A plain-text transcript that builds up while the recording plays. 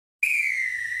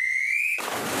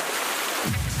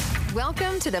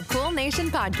Welcome to the Pool Nation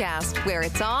podcast, where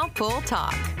it's all pool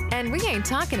talk. And we ain't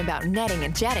talking about netting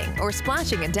and jetting or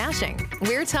splashing and dashing.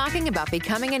 We're talking about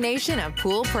becoming a nation of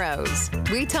pool pros.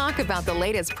 We talk about the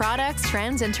latest products,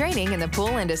 trends, and training in the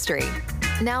pool industry.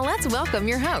 Now let's welcome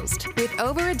your host, with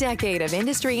over a decade of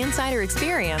industry insider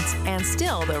experience and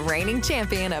still the reigning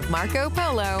champion of Marco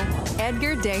Polo,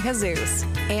 Edgar De Jesus,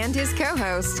 and his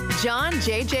co-host, John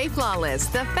J.J. Flawless,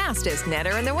 the fastest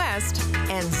netter in the West,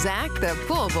 and Zach the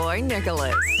Pool Boy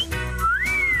Nicholas.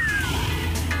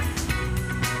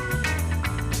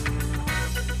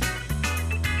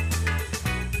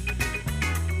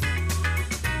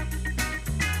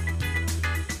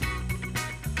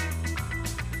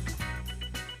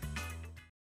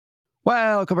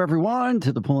 Welcome, everyone,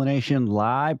 to the Pool Nation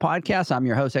Live Podcast. I'm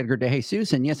your host, Edgar De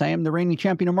Jesus, and yes, I am the reigning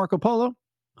champion of Marco Polo,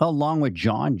 along with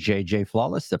John J.J.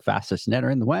 Flawless, the fastest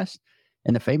netter in the West,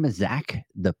 and the famous Zach,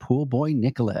 the Pool Boy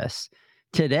Nicholas.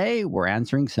 Today, we're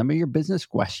answering some of your business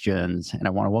questions, and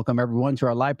I want to welcome everyone to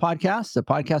our live podcast, the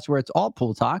podcast where it's all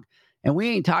pool talk, and we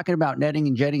ain't talking about netting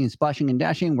and jetting and splashing and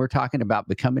dashing. We're talking about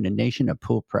becoming a nation of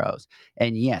pool pros.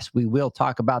 And yes, we will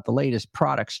talk about the latest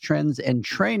products, trends, and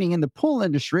training in the pool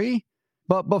industry.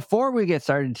 But before we get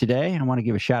started today, I want to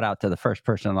give a shout out to the first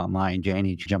person online,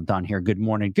 Janie, jumped on here. Good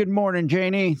morning. Good morning,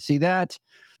 Janie. See that?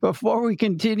 Before we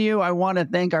continue, I want to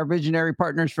thank our visionary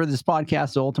partners for this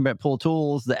podcast, the Ultimate Pool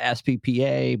Tools, the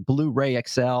SPPA, Blu-ray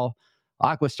XL,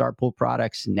 Aquastar Pool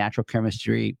Products, Natural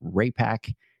Chemistry,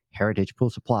 Raypack, Heritage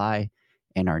Pool Supply,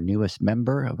 and our newest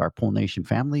member of our Pool Nation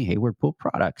family, Hayward Pool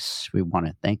Products. We want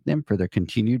to thank them for their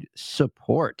continued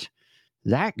support.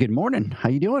 Zach, good morning. How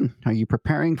you doing? Are you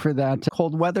preparing for that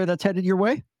cold weather that's headed your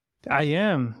way? I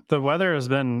am. The weather has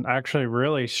been actually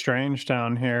really strange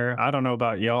down here. I don't know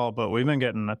about y'all, but we've been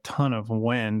getting a ton of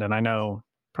wind, and I know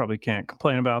probably can't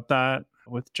complain about that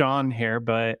with John here,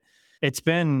 but it's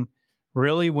been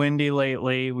really windy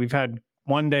lately. We've had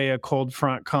one day a cold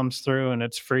front comes through and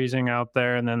it's freezing out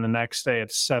there, and then the next day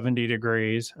it's 70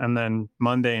 degrees, and then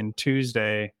Monday and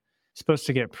Tuesday supposed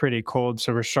to get pretty cold.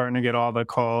 So we're starting to get all the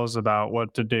calls about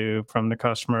what to do from the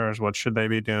customers, what should they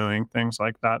be doing, things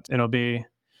like that. It'll be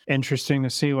interesting to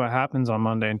see what happens on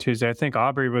Monday and Tuesday. I think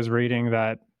Aubrey was reading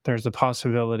that there's a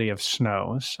possibility of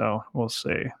snow, so we'll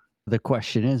see. The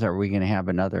question is, are we going to have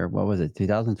another,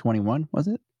 2021, was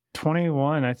it?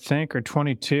 21, I think, or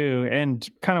 22. And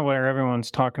kind of where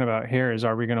everyone's talking about here is,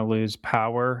 are we going to lose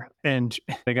power? And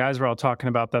the guys were all talking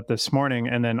about that this morning.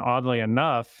 And then oddly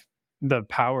enough, the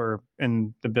power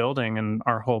in the building and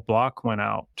our whole block went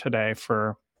out today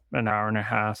for an hour and a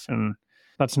half. And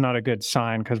that's not a good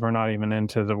sign because we're not even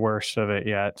into the worst of it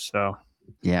yet. So,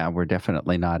 yeah, we're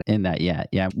definitely not in that yet.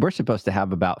 Yeah, we're supposed to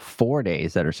have about 4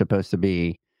 days that are supposed to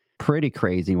be pretty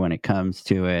crazy when it comes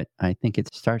to it. I think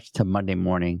it starts to Monday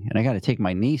morning, and I got to take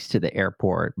my niece to the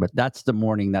airport, but that's the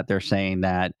morning that they're saying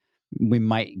that we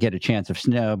might get a chance of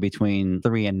snow between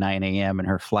 3 and 9 a.m. and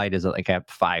her flight is like at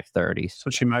 5:30. So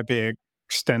she might be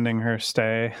extending her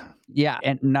stay. Yeah.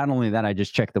 And not only that, I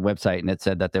just checked the website and it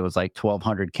said that there was like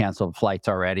 1,200 canceled flights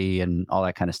already and all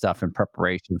that kind of stuff in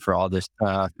preparation for all this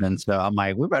stuff. And so I'm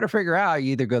like, we better figure out,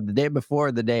 you either go the day before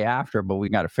or the day after, but we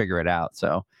got to figure it out.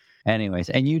 So anyways,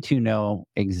 and you two know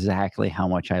exactly how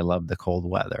much I love the cold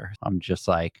weather. I'm just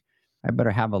like, I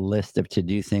better have a list of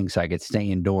to-do things so I could stay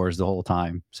indoors the whole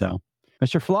time. So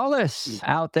Mr. Flawless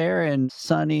out there in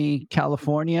sunny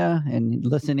California and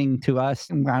listening to us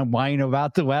whine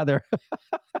about the weather.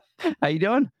 How you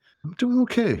doing? I'm doing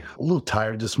okay. A little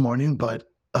tired this morning, but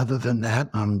other than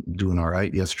that, I'm doing all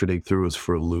right. Yesterday threw us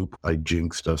for a loop. I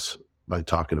jinxed us by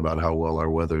talking about how well our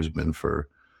weather's been for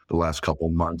the last couple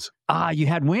of months. You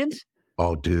had winds?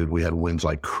 Oh, dude, we had winds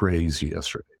like crazy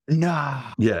yesterday. Nah.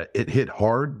 Yeah, it hit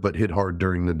hard, but hit hard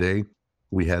during the day.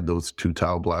 We had those 2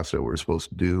 towel blasts that we were supposed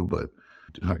to do, but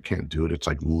I can't do it. It's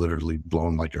like literally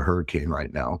blowing like a hurricane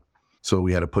right now. So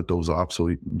we had to put those off.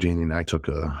 So Janie and I took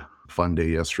a fun day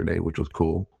yesterday, which was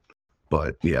cool.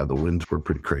 But yeah, the winds were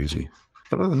pretty crazy.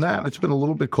 But other than that, it's been a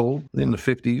little bit cold in the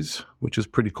 50s, which is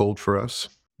pretty cold for us.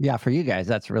 Yeah, for you guys,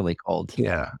 that's really cold.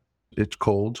 Yeah, it's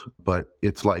cold, but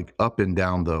it's like up and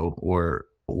down though, or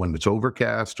when it's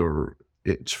overcast or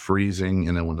it's freezing,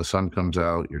 and then when the sun comes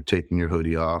out, you're taking your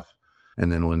hoodie off.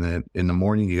 And then in the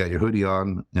morning, you got your hoodie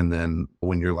on. And then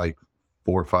when you're like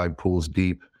 4 or 5 pools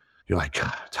deep, you're like,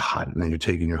 God, it's hot. And then you're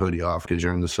taking your hoodie off because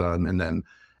you're in the sun. And then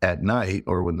at night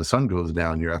or when the sun goes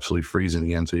down, you're absolutely freezing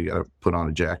again. So you got to put on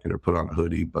a jacket or put on a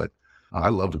hoodie. But I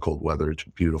love the cold weather. It's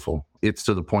beautiful. It's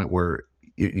to the point where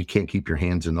you can't keep your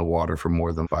hands in the water for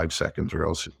more than 5 seconds or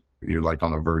else you're like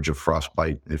on the verge of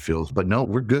frostbite, it feels. But no,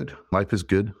 we're good. Life is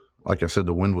good. Like I said,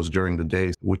 the wind was during the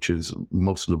day, which is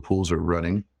most of the pools are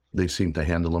running. they seem to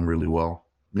handle them really well.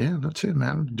 Yeah, that's it, man.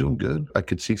 I'm doing good. I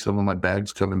could see some of my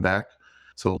bags coming back.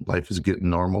 So life is getting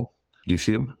normal. Do you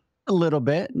see them? A little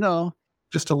bit. No,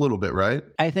 Just a little bit, right?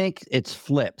 I think it's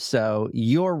flipped. So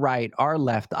you're right. Our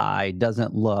left eye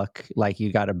doesn't look like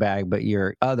you got a bag, but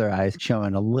your other eye is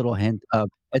showing a little hint of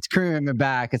it's creaming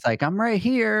back. It's like, I'm right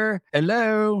here.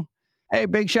 Hello. Hey,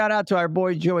 big shout out to our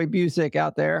boy Joey Busick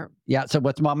out there. Yeah. So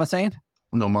what's Mama saying?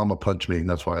 No, Mama punched me. And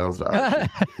that's why I was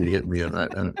he hit me in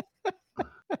that. And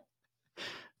I'm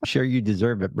sure you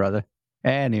deserve it, brother.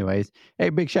 Anyways, hey,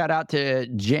 big shout out to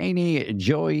Janie.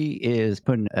 Joey is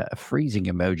putting a freezing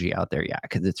emoji out there. Yeah,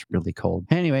 because it's really cold.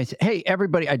 Anyways, hey,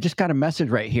 everybody, I just got a message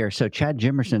right here. So Chad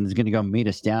Jimerson is going to go meet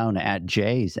us down at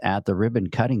Jay's at the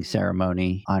ribbon cutting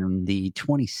ceremony on the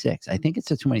 26th. I think it's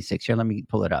the 26th. Here, let me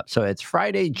pull it up. So it's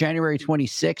Friday, January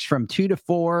 26th from 2 to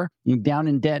 4 down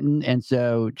in Denton. And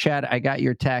so, Chad, I got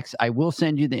your text. I will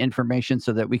send you the information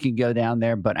so that we can go down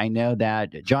there. But I know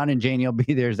that John and Janie will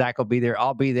be there. Zach will be there.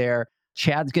 I'll be there.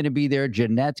 Chad's going to be there.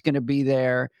 Jeanette's going to be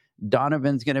there.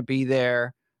 Donovan's going to be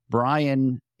there.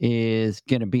 Brian is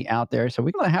going to be out there. So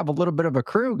we're going to have a little bit of a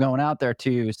crew going out there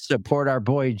to support our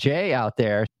boy Jay out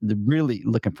there. Really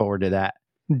looking forward to that.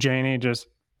 Janie, just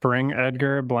bring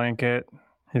Edgar a blanket.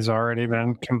 He's already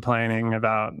been complaining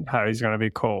about how he's going to be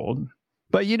cold.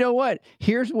 But you know what?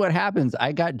 Here's what happens.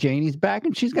 I got Janie's back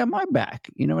and she's got my back.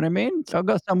 You know what I mean? So I'll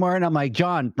go somewhere and I'm like,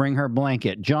 John, bring her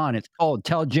blanket. John, it's cold.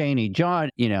 Tell Janie. John,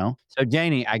 So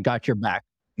Janie, I got your back.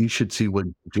 you should see what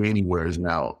Janie wears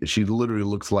now. She literally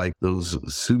looks like those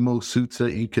sumo suits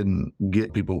that you can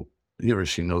get people.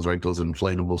 She knows, right? Those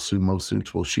inflatable sumo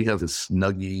suits. Well, she has this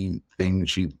snuggie thing.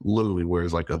 She literally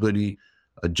wears like a hoodie,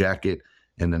 a jacket,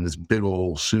 and then this big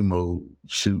old sumo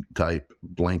suit type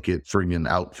blanket friggin'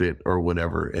 outfit or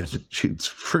whatever. And she's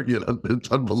friggin',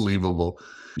 it's unbelievable.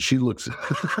 She looks,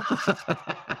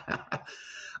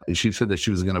 she said that she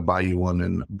was going to buy you one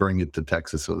and bring it to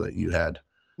Texas so that you had.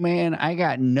 Man, I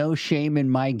got no shame in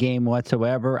my game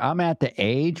whatsoever. I'm at the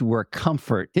age where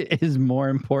comfort is more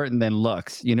important than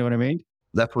looks. You know what I mean?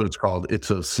 That's what it's called.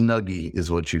 It's a snuggie is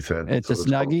what you said. It's a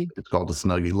snuggie? It's called a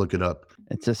snuggie. Look it up.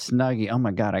 It's a snuggie. Oh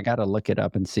my God. I got to look it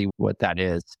up and see what that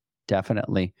is.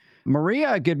 Definitely.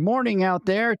 Maria, good morning out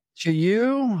there to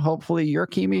you. Hopefully you're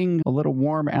keeping a little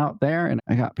warm out there. And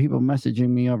I got people messaging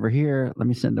me over here. Let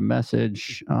me send a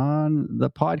message on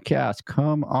the podcast.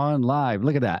 Come on live.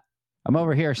 Look at that. I'm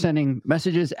over here sending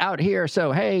messages out here.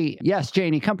 So, hey, yes,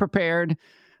 Janie, come prepared.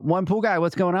 One Pool Guy,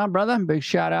 what's going on, brother? Big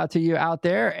shout out to you out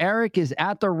there. Eric is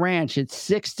at the ranch. It's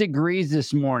 6 degrees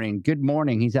this morning. Good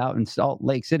morning. He's out in Salt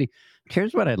Lake City.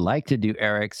 Here's what I'd like to do,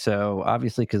 Eric. So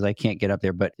obviously, because I can't get up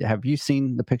there, but have you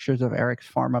seen the pictures of Eric's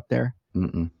farm up there?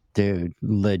 Mm-mm. Dude,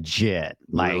 legit.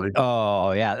 Like, Really?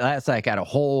 Oh, yeah. That's like at a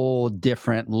whole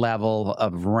different level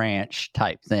of ranch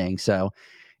type thing. So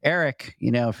Eric,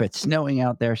 if it's snowing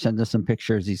out there, send us some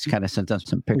pictures. He's kind of sent us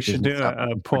some We pictures. should do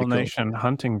a Pool Nation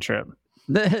hunting trip.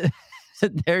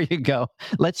 There you go.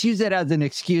 Let's use it as an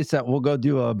excuse that we'll go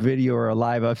do a video or a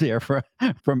live up there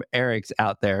from Eric's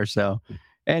out there. So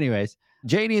anyways,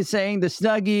 Janie is saying the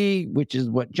snuggie, which is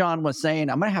what John was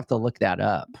saying. I'm going to have to look that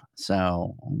up.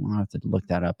 So I'll have to look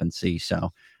that up and see.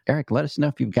 So Eric, let us know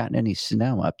if you've gotten any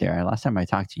snow up there. Last time I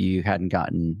talked to you, you hadn't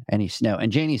gotten any snow.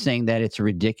 And Janie's saying that it's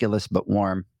ridiculous but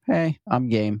warm. Hey, I'm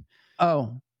game.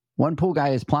 Oh, One Pool Guy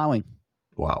is plowing.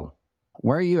 Wow.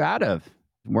 Where are you out of?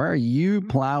 Where are you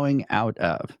plowing out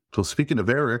of? So speaking of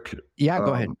Eric. Yeah,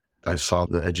 go ahead. I saw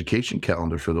the education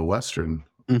calendar for the Western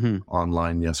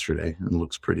online yesterday. It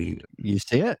looks pretty. You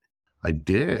see it? I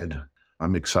did.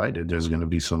 I'm excited. There's going to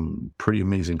be some pretty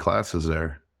amazing classes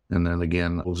there. And then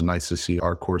again, it was nice to see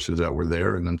our courses that were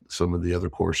there and then some of the other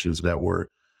courses that were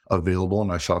available.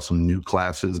 And I saw some new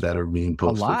classes that are being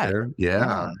posted there.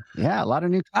 Yeah. Yeah, a lot of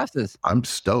new classes. I'm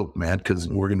stoked, man, because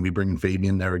we're going to be bringing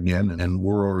Fabian there again. And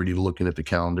we're already looking at the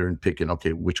calendar and picking,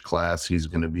 okay, which class he's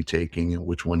going to be taking and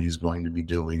which one he's going to be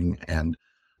doing. And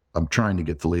I'm trying to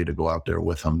get the lady to go out there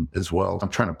with him as well. I'm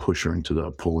trying to push her into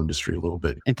the pool industry a little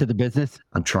bit. Into the business?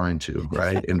 I'm trying to,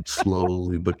 right? And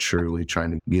slowly but surely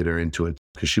trying to get her into it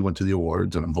because she went to the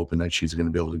awards and I'm hoping that she's going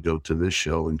to be able to go to this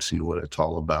show and see what it's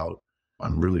all about.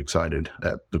 I'm really excited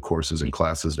at the courses and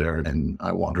classes there, and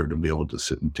I want her to be able to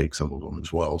sit and take some of them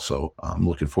as well. So I'm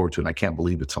looking forward to it. And I can't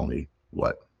believe it's only,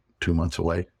 2 months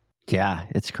away? Yeah,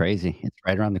 it's crazy. It's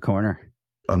right around the corner.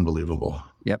 Unbelievable.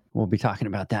 Yep. We'll be talking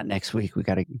about that next week. We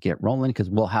got to get rolling because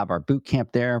we'll have our boot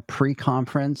camp there,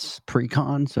 pre-conference,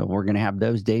 pre-con. So we're going to have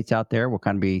those dates out there. We'll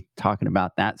kind of be talking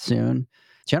about that soon.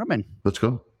 Gentlemen. Let's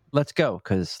go. Let's go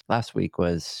because last week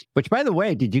was, which by the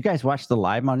way, did you guys watch the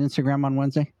live on Instagram on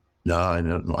Wednesday? No, I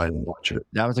didn't watch it.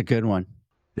 That was a good one.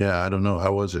 Yeah, I don't know.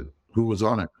 How was it? Who was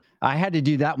on it? I had to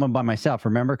do that one by myself,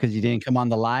 remember? Because you didn't come on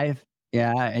the live.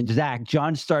 Yeah. And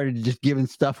John started just giving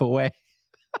stuff away.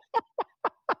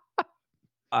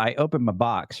 I opened my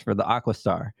box for the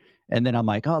Aquastar. And then I'm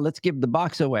like, oh, let's give the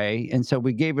box away. And so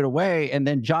we gave it away. And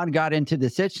then John got into the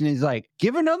sitch and he's like,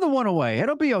 give another one away.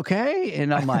 It'll be okay.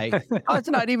 And I'm like, oh, it's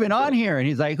not even on here. And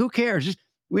he's like, who cares?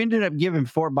 We ended up giving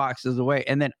 4 boxes away.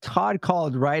 And then Todd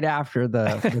called right after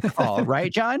the call, right,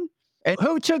 John? And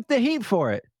who took the heat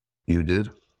for it? You did?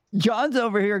 John's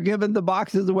over here giving the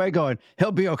boxes away, going,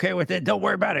 he'll be okay with it. Don't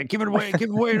worry about it. Give it away. Give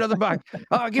away another box.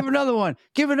 Oh, give another one.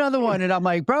 Give another one. And I'm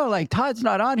like, bro, like Todd's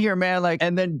not on here, man. Like,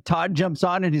 and then Todd jumps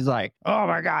on and he's like, oh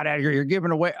my God, Edgar, you're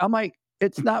giving away. I'm like,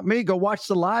 it's not me. Go watch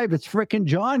the live. It's freaking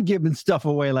John giving stuff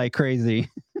away like crazy.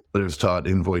 There's Todd.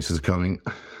 Invoices coming.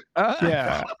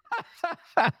 Yeah.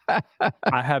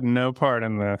 I had no part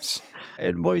in this.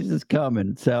 Invoices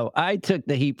coming. So I took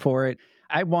the heat for it.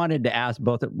 I wanted to ask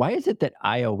both, why is it that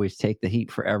I always take the heat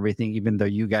for everything, even though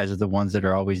you guys are the ones that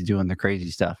are always doing the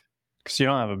crazy stuff? Because you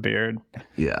don't have a beard.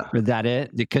 Yeah. Is that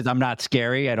it? Because I'm not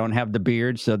scary. I don't have the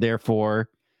beard. So therefore,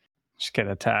 Just get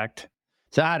attacked.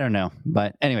 so I don't know.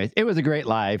 But anyways, it was a great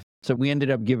live. So we ended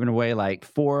up giving away like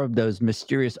 4 of those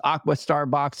mysterious Aquastar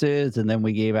boxes. And then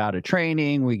we gave out a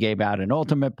training. We gave out an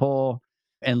ultimate pull.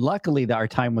 And luckily our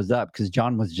time was up because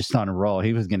John was just on a roll.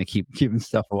 He was going to keep giving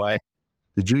stuff away.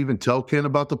 Did you even tell Ken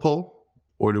about the poll?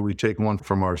 Or did we take one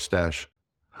from our stash?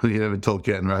 You haven't told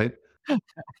Ken, right?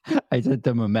 I sent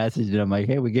them a message and I'm like,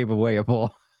 hey, we gave away a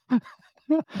pull.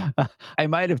 I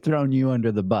might have thrown you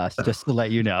under the bus just to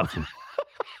let you know.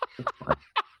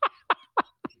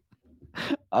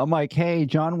 I'm like, hey,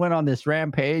 John went on this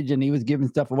rampage and he was giving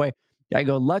stuff away. I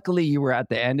go, luckily you were at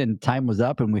the end and time was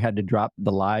up and we had to drop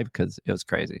the live because it was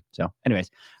crazy. So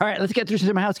anyways, all right, let's get through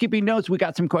some housekeeping notes. We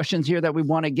got some questions here that we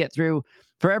want to get through.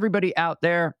 For everybody out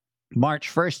there,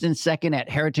 March 1st and 2nd at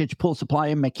Heritage Pool Supply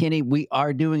in McKinney, we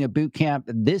are doing a boot camp.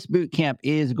 This boot camp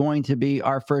is going to be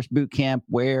our first boot camp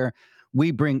where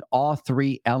we bring all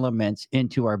 3 elements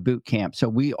into our boot camp. So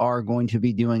we are going to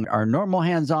be doing our normal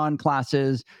hands-on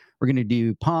classes. We're going to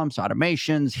do pumps,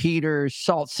 automations, heaters,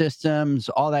 salt systems,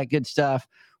 all that good stuff.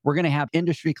 We're going to have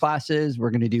industry classes. We're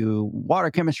going to do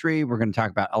water chemistry. We're going to talk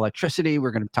about electricity.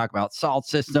 We're going to talk about salt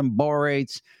system,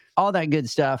 borates, all that good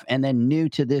stuff. And then new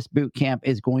to this boot camp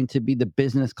is going to be the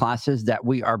business classes that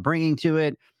we are bringing to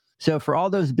it. So for all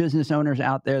those business owners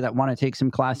out there that want to take some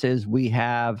classes, we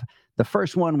have the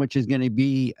first one, which is going to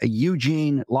be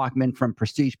Eugene Lockman from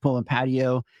Prestige Pool and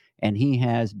Patio. And he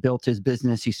has built his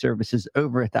business. He services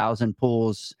over 1,000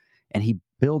 pools and he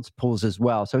builds pools as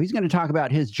well. So he's going to talk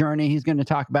about his journey. He's going to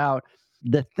talk about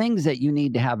the things that you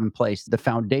need to have in place, the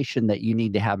foundation that you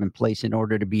need to have in place in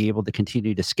order to be able to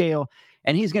continue to scale.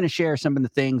 And he's going to share some of the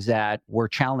things that were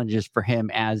challenges for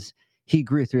him as he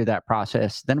grew through that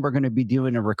process. Then we're going to be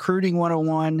doing a recruiting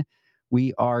 101.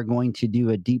 We are going to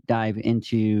do a deep dive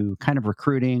into kind of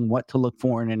recruiting, what to look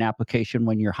for in an application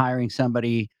when you're hiring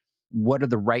somebody. What are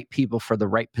the right people for the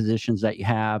right positions that you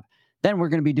have? Then we're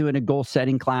going to be doing a goal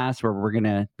setting class where we're going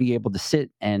to be able to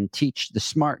sit and teach the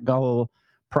SMART goal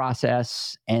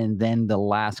process. And then the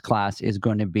last class is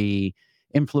going to be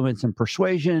influence and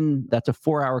persuasion. That's a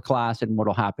 4-hour class. And what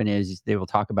will happen is they will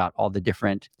talk about all the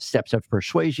different steps of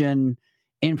persuasion,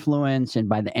 influence. And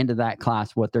by the end of that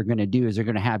class, what they're going to do is they're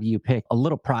going to have you pick a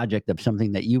little project of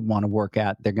something that you want to work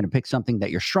at. They're going to pick something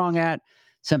that you're strong at,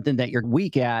 something that you're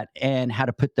weak at, and how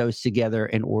to put those together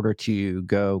in order to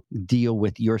go deal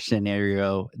with your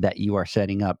scenario that you are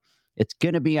setting up. It's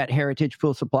going to be at Heritage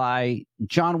Pool Supply.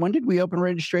 John, when did we open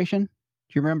registration? Do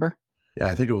you remember? Yeah,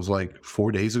 I think it was like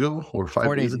 4 days ago or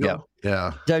 5 days ago.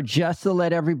 Yeah. So just to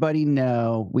let everybody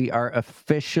know, we are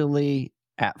officially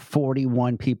at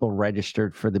 41 people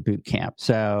registered for the boot camp.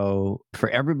 So for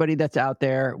everybody that's out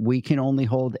there, we can only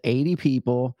hold 80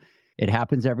 people. It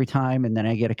happens every time. And then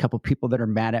I get a couple people that are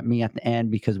mad at me at the end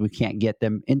because we can't get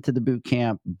them into the boot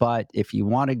camp. But if you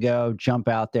want to go, jump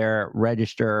out there,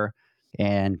 register,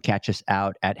 and catch us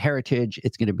out at Heritage.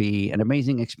 It's going to be an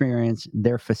amazing experience.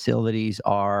 Their facilities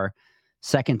are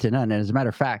second to none. And as a matter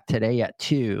of fact, today at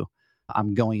 2,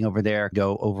 I'm going over there,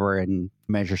 go over and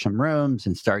measure some rooms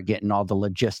and start getting all the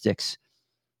logistics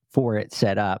for it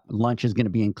set up. Lunch is going to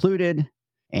be included.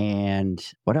 And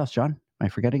what else, John? Am I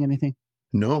forgetting anything?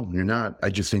 No, you're not. I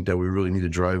just think that we really need to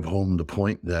drive home the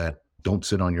point that don't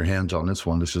sit on your hands on this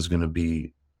one. This is going to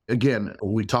be, again,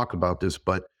 we talk about this,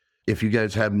 but if you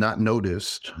guys have not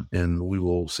noticed, and we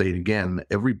will say it again,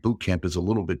 every boot camp is a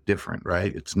little bit different,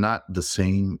 right? It's not the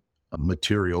same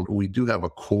material. We do have a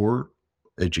core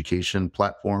education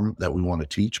platform that we want to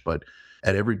teach, but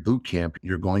at every boot camp,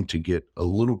 you're going to get a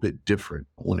little bit different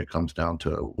when it comes down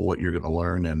to what you're going to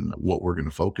learn and what we're going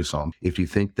to focus on. If you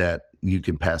think that you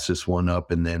can pass this one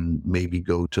up and then maybe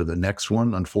go to the next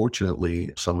one,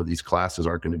 unfortunately, some of these classes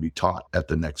aren't going to be taught at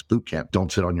the next boot camp.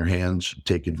 Don't sit on your hands.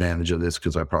 Take advantage of this,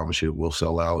 because I promise you it will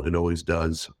sell out. It always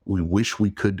does. We wish we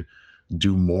could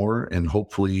do more, and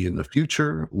hopefully in the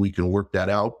future we can work that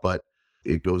out, but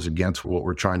it goes against what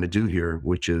we're trying to do here,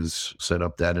 which is set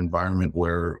up that environment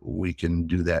where we can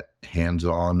do that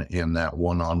hands-on and that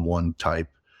one-on-one type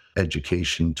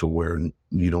education, to where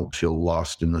you don't feel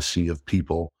lost in the sea of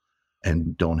people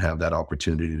and don't have that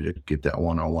opportunity to get that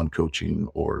one-on-one coaching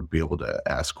or be able to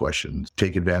ask questions.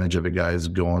 Take advantage of it, guys.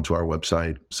 Go onto our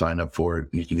website, sign up for it.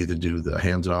 You can either do the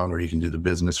hands-on, or you can do the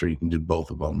business, or you can do both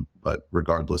of them. But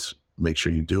regardless, make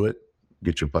sure you do it.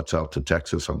 Get your butts out to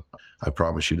Texas. I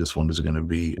promise you this one is going to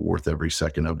be worth every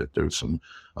second of it. There's some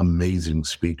amazing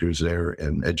speakers there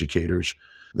and educators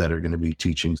that are going to be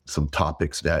teaching some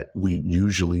topics that we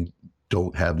usually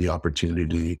don't have the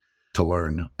opportunity to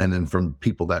learn. And then from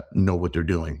people that know what they're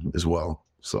doing as well.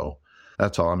 So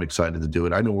that's all. I'm excited to do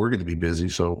it. I know we're going to be busy.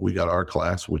 So we got our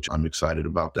class, which I'm excited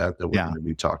about that we're going to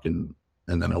be talking.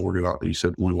 And then you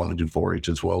said we want to do 4-H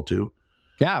as well too.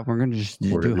 Yeah, we're going to just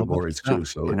do 4-H too.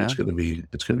 So it's going to be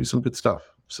some good stuff.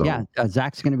 So yeah,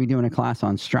 Zach's going to be doing a class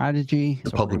on strategy,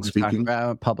 public speaking,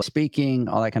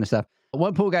 all that kind of stuff.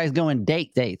 One pool guy is going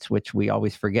dates, which we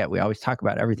always forget. We always talk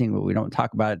about everything, but we don't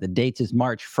talk about it. The dates is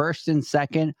March 1st and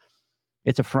 2nd.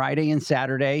 It's a Friday and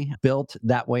Saturday, built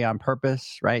that way on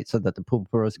purpose, right? So that the pool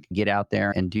pros can get out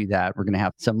there and do that. We're going to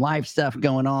have some live stuff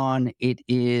going on. It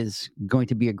is going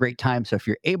to be a great time. So if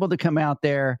you're able to come out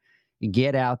there,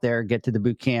 get out there, get to the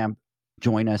boot camp,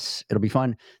 join us. It'll be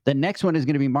fun. The next one is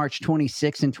going to be March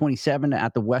 26 and 27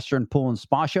 at the Western Pool and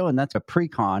Spa Show, and that's a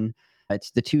pre-con.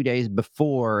 It's the 2 days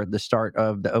before the start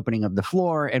of the opening of the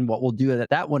floor. And what we'll do at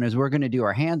that one is we're going to do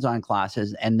our hands-on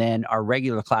classes, and then our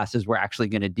regular classes, we're actually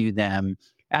going to do them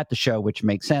at the show, which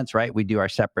makes sense, right? We do our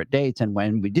separate dates. And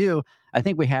when we do, I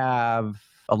think we have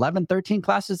 11, 13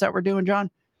 classes that we're doing, John.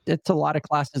 It's a lot of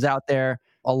classes out there,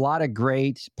 a lot of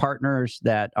great partners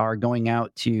that are going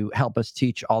out to help us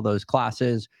teach all those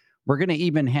classes. We're going to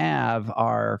even have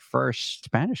our first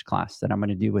Spanish class that I'm going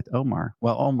to do with Omar.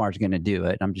 Well, Omar's going to do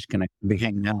it. I'm just going to be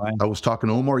hanging out. I was talking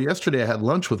to Omar yesterday. I had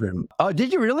lunch with him. Oh,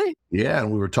 did you really? Yeah,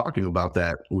 and we were talking about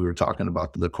that. We were talking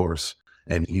about the course,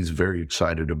 and he's very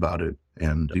excited about it.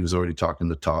 And he was already talking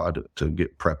to Todd to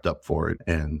get prepped up for it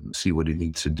and see what he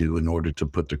needs to do in order to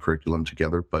put the curriculum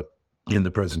together, but in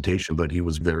the presentation. But he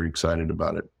was very excited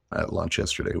about it at lunch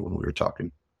yesterday when we were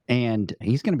talking. And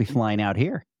he's going to be flying out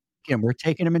here. And we're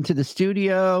taking him into the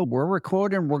studio. We're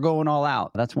recording. We're going all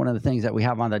out. That's one of the things that we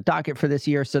have on the docket for this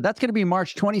year. So that's going to be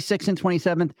March 26th and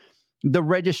 27th. The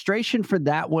registration for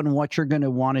that one, what you're going to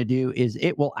want to do is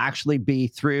it will actually be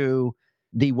through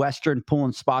the Western Pool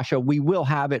and Spa Show. We will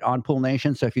have it on Pool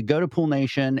Nation. So if you go to Pool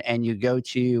Nation and you go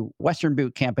to Western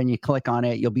Boot Camp and you click on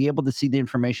it, you'll be able to see the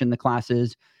information, the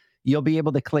classes. You'll be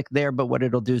able to click there, but what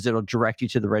it'll do is it'll direct you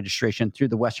to the registration through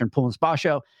the Western Pool and Spa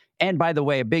Show. And by the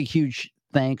way, a big, huge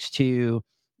thanks to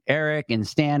Eric and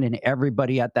Stan and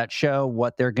everybody at that show.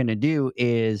 What they're going to do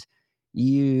is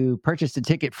you purchase a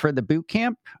ticket for the boot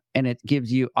camp, and it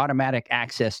gives you automatic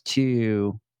access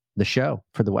to the show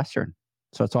for the Western.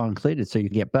 So it's all included. So you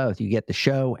get both. You get the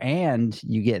show and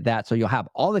you get that. So you'll have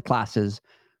all the classes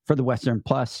for the Western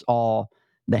plus all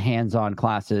the hands-on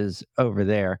classes over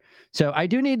there. So I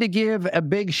do need to give a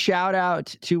big shout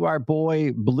out to our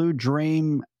boy Blue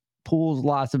Dream Pools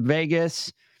Las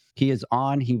Vegas. He is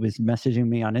on. He was messaging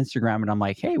me on Instagram, and I'm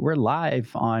like, hey, we're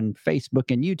live on Facebook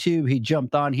and YouTube. He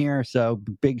jumped on here. So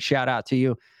big shout out to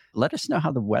you. Let us know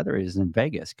how the weather is in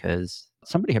Vegas, because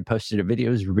somebody had posted a video.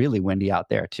 It was really windy out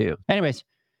there too. Anyways,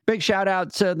 big shout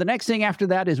out. So the next thing after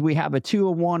that is we have a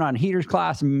 201 on heaters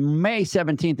class, May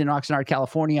 17th in Oxnard,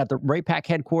 California at the RAPAC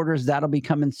headquarters. That'll be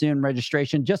coming soon,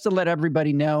 registration. Just to let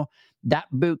everybody know, that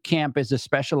boot camp is a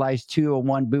specialized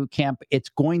 201 boot camp. It's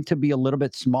going to be a little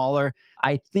bit smaller.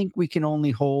 I think we can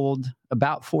only hold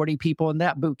about 40 people in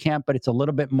that boot camp, but it's a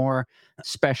little bit more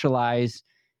specialized,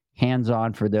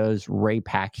 hands-on for those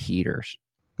RAPAC heaters.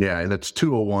 Yeah, and it's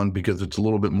 201 because it's a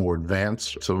little bit more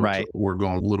advanced. So right. We're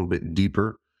going a little bit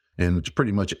deeper, and it's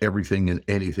pretty much everything and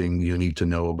anything you need to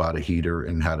know about a heater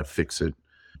and how to fix it,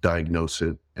 diagnose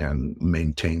it, and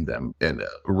maintain them. And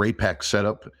RAPAC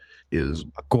setup is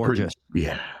gorgeous.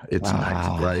 It's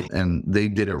nice, right? And they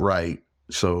did it right.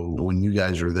 So when you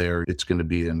guys are there, it's going to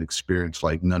be an experience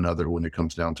like none other when it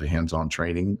comes down to hands-on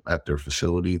training at their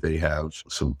facility. They have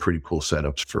some pretty cool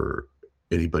setups for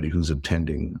anybody who's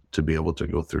attending to be able to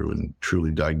go through and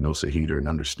truly diagnose a heater and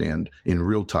understand in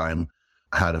real time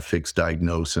how to fix,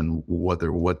 diagnose, and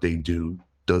whether what they do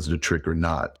does the trick or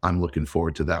not. I'm looking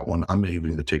forward to that one. I'm even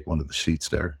going to take one of the seats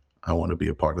there. I want to be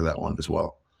a part of that one as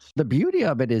well. The beauty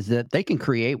of it is that they can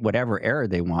create whatever error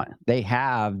they want. They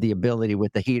have the ability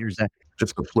with the heaters.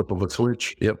 Just the flip of a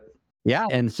switch. Yep. Yeah.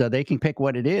 And so they can pick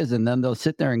what it is, and then they'll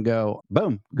sit there and go,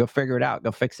 boom, go figure it out,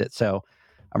 go fix it. So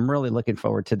I'm really looking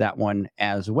forward to that one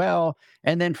as well.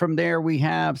 And then from there, we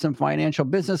have some financial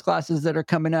business classes that are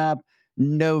coming up.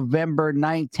 November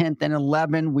 9th, 10th, and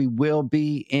 11th, we will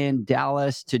be in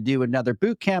Dallas to do another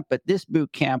boot camp, but this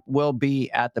boot camp will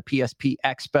be at the PSP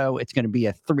Expo. It's going to be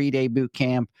a 3-day boot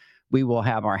camp. We will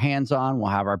have our hands-on, we'll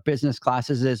have our business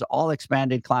classes, all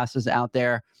expanded classes out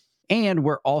there. And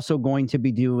we're also going to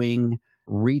be doing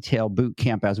retail boot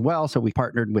camp as well. So we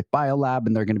partnered with BioLab,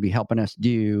 and they're going to be helping us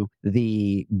do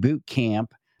the boot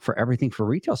camp for everything for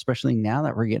retail, especially now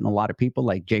that we're getting a lot of people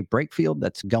like Jay Brakefield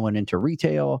that's going into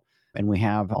retail. And we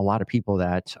have a lot of people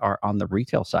that are on the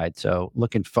retail side. So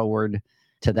looking forward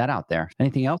to that out there.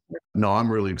 Anything else? No,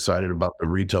 I'm really excited about the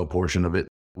retail portion of it.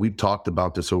 We've talked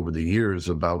about this over the years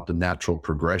about the natural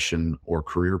progression or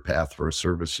career path for a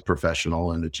service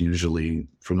professional. And it's usually,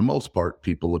 for the most part,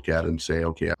 people look at it and say,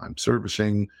 okay, I'm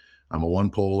servicing, I'm a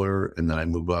one-poler, and then I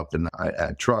move up and I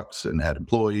add trucks and add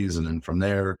employees. And then from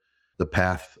there, the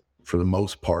path, for the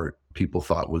most part, people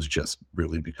thought was just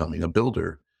really becoming a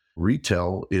builder.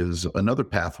 Retail is another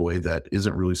pathway that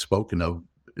isn't really spoken of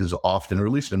as often, or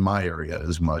at least in my area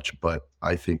as much, but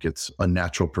I think it's a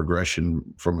natural progression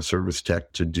from a service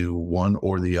tech to do one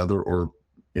or the other, or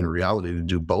in reality to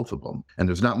do both of them. And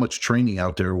there's not much training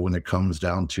out there when it comes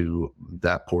down to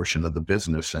that portion of the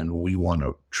business. And we want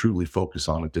to truly focus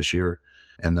on it this year.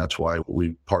 And that's why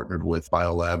we partnered with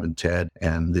BioLab and Ted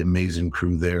and the amazing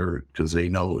crew there, because they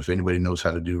know if anybody knows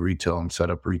how to do retail and set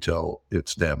up retail,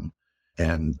 it's them.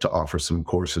 And to offer some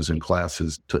courses and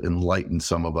classes to enlighten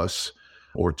some of us,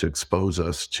 or to expose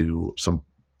us to some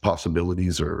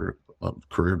possibilities or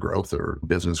career growth or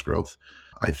business growth.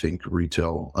 I think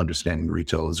retail, understanding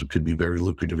retail could be very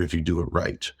lucrative if you do it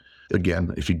right.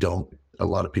 Again, if you don't, a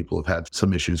lot of people have had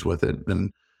some issues with it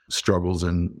and struggles,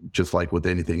 and just like with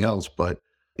anything else, but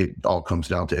it all comes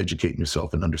down to educating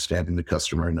yourself and understanding the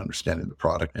customer and understanding the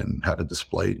product and how to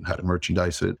display it, and how to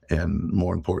merchandise it, and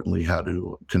more importantly, how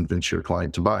to convince your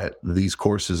client to buy it. These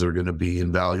courses are going to be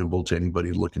invaluable to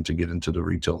anybody looking to get into the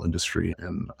retail industry,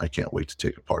 and I can't wait to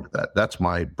take a part of that. That's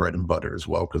my bread and butter as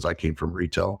well, because I came from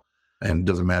retail, and it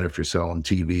doesn't matter if you're selling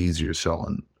TVs, or you're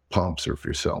selling pumps, or if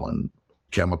you're selling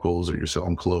chemicals, or you're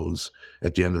selling clothes.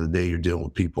 At the end of the day, you're dealing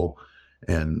with people,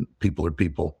 and people are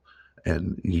people.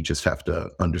 And you just have to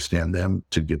understand them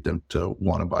to get them to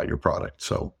want to buy your product.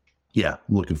 So, yeah,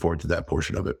 I'm looking forward to that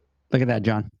portion of it. Look at that,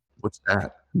 John. What's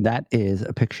that? That is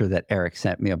a picture that Eric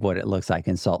sent me of what it looks like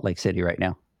in Salt Lake City right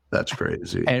now. That's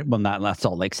crazy. And, well, not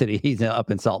Salt Lake City. He's up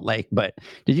in Salt Lake. But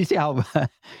did you see how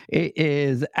it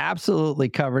is absolutely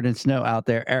covered in snow out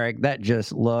there? Eric, that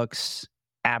just looks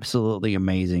absolutely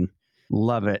amazing.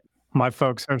 Love it. My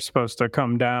folks are supposed to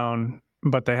come down,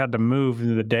 but they had to move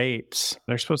the dates.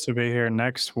 They're supposed to be here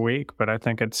next week, but I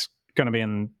think it's going to be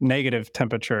in negative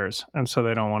temperatures. And so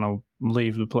they don't want to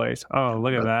leave the place. Oh,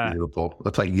 look at that. Beautiful.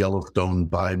 That's like Yellowstone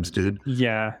vibes, dude.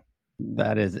 Yeah.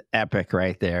 That is epic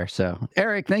right there. So,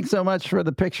 Eric, thanks so much for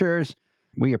the pictures.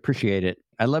 We appreciate it.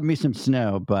 I love me some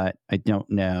snow, but I don't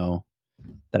know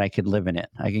that I could live in it.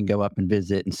 I can go up and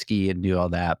visit and ski and do all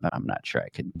that, but I'm not sure I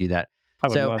could do that. I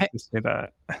would love to see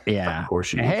that. Yeah. Of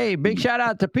course you Hey, big shout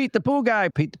out to Pete the Pool Guy.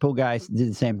 Pete the Pool Guy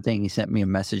did the same thing. He sent me a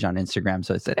message on Instagram.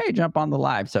 So I said, hey, jump on the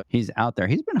live. So he's out there.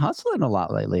 He's been hustling a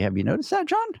lot lately. Have you noticed that,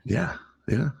 John? Yeah.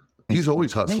 He's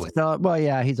always hustling. Well,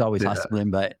 yeah, he's always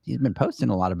hustling, but he's been posting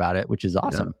a lot about it, which is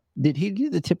awesome. Yeah. Did he do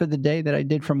the tip of the day that I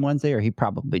did from Wednesday, or he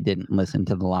probably didn't listen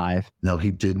to the live? No, he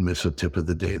did miss a tip of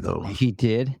the day, though. He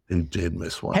did? He did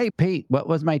miss one. Hey, Pete, what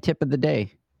was my tip of the day?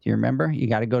 Do you remember? You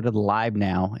got to go to the live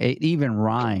now. It even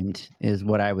rhymed is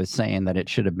what I was saying that it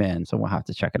should have been. So we'll have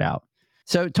to check it out.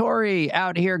 So Tori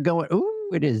out here going,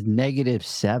 ooh, it is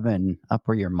 -7 up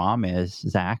where your mom is,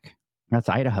 Zach. That's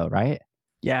Idaho, right?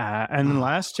 Yeah. And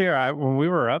last year, when we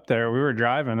were up there, we were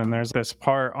driving, and there's this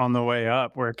part on the way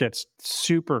up where it gets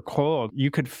super cold.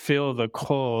 You could feel the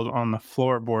cold on the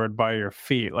floorboard by your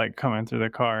feet, like coming through the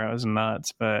car. It was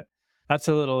nuts, but that's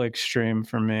a little extreme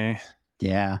for me.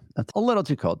 Yeah, that's a little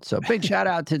too cold. So big shout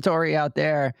out to Tori out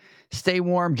there. Stay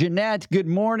warm. Jeanette, good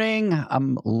morning.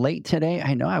 I'm late today.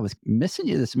 I know I was missing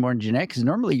you this morning, Jeanette, because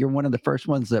normally you're one of the first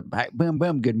ones that boom,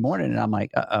 boom, good morning. And I'm like,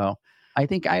 uh-oh. I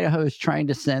think Idaho is trying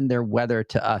to send their weather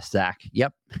to us, Zach.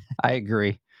 Yep, I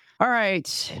agree. All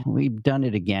right. We've done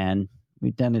it again.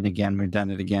 We got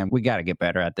to get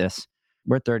better at this.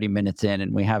 We're 30 minutes in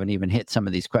and we haven't even hit some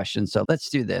of these questions. So let's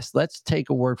do this. Let's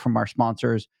take a word from our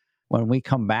sponsors. When we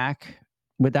come back,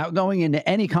 without going into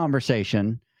any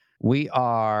conversation, we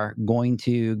are going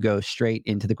to go straight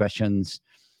into the questions.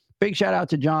 Big shout out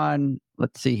to John.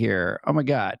 Let's see here. Oh my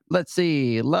God. Let's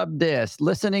see. Love this.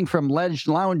 Listening from Ledge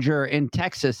Lounger in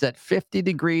Texas at 50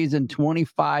 degrees and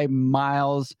 25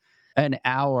 miles an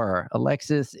hour.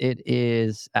 Alexis, it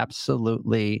is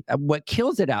absolutely what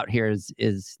kills it out here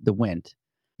is the wind.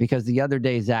 Because the other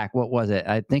day, Zach, what was it?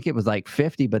 I think it was like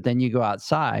 50, but then you go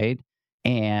outside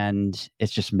and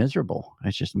it's just miserable.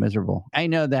 I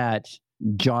know that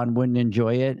John wouldn't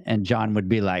enjoy it, and John would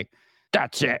be like,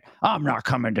 "That's it. I'm not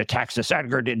coming to Texas.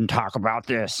 Edgar didn't talk about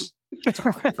this."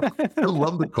 I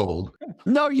love the cold.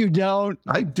 No, you don't.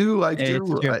 I do.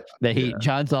 The heat.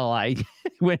 John's all like,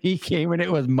 when he came and it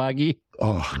was muggy.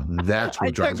 Oh, that's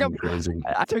what drives me crazy.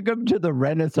 I took him to the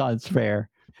Renaissance Fair.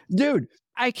 Dude,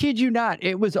 I kid you not.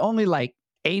 It was only like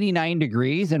 89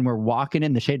 degrees and we're walking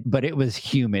in the shade, but it was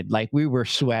humid. Like we were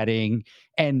sweating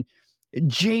and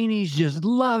Janie's just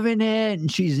loving it and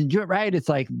she's enjoying, right? It's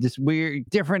like this weird,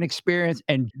 different experience.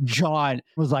 And John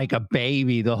was like a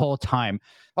baby the whole time.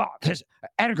 "Oh,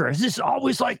 Edgar, is this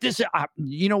always like this?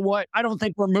 You know what? I don't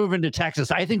think we're moving to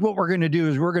Texas. I think what we're going to do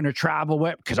is we're going to travel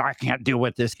with, because I can't deal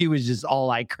with this." He was just all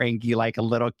like cranky, like a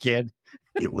little kid.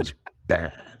 It was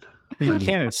bad. You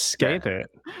can't escape it.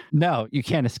 No, you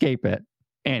can't escape it.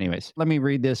 Anyways, let me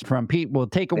read this from Pete. We'll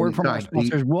take a word from our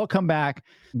sponsors. We'll come back.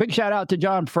 Big shout out to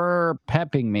John for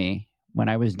pepping me when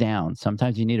I was down.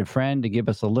 Sometimes you need a friend to give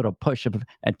us a little push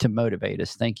and to motivate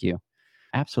us. Thank you.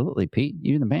 Absolutely, Pete.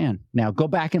 You're the man. Now go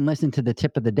back and listen to the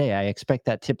tip of the day. I expect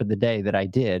that tip of the day that I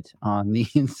did on the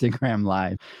Instagram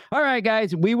Live. All right,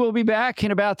 guys, we will be back in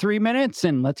about 3 minutes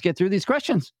and let's get through these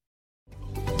questions.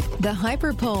 The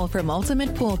Hyper Pole from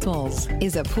Ultimate Pool Tools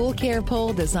is a pool care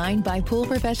pole designed by pool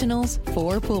professionals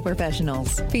for pool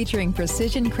professionals, featuring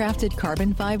precision-crafted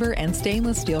carbon fiber and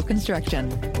stainless steel construction.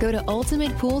 Go to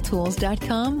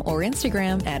ultimatepooltools.com or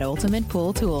Instagram at Ultimate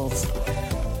Pool Tools.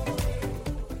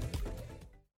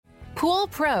 Pool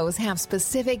pros have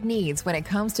specific needs when it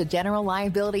comes to general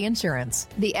liability insurance.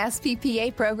 The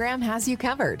SPPA program has you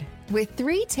covered. With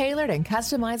 3 tailored and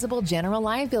customizable general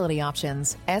liability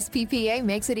options, SPPA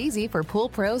makes it easy for pool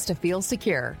pros to feel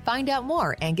secure. Find out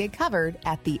more and get covered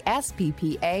at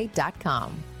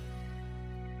thesppa.com.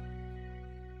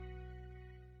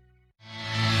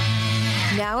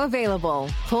 Now available,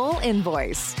 Pool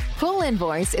Invoice. Pool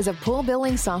Invoice is a pool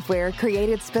billing software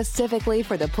created specifically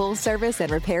for the pool service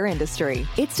and repair industry.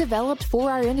 It's developed for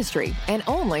our industry and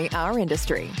only our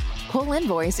industry. Pool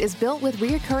Invoice is built with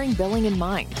recurring billing in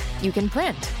mind. You can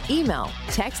print, email,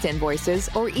 text invoices,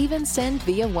 or even send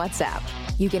via WhatsApp.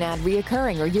 You can add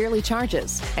reoccurring or yearly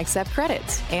charges, accept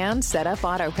credits, and set up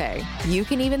autopay. You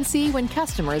can even see when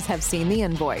customers have seen the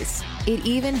invoice. It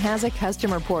even has a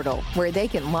customer portal where they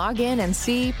can log in and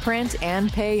see, print,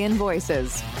 and pay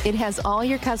invoices. It has all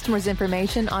your customers'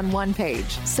 information on one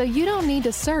page, so you don't need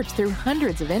to search through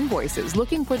hundreds of invoices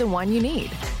looking for the one you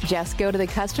need. Just go to the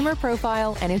customer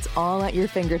profile and it's all at your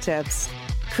fingertips.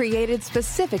 Created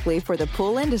specifically for the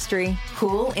pool industry,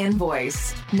 Pool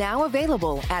Invoice. Now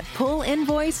available at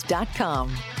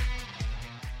poolinvoice.com.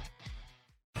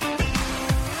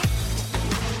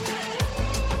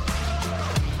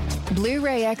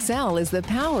 Blu-ray XL is the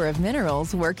power of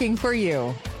minerals working for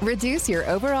you. Reduce your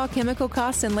overall chemical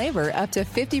costs and labor up to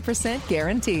 50%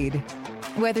 guaranteed.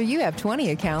 Whether you have 20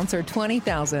 accounts or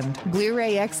 20,000,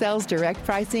 Blu-ray XL's direct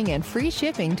pricing and free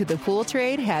shipping to the pool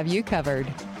trade have you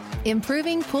covered.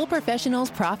 Improving pool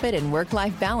professionals' profit and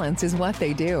work-life balance is what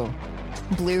they do.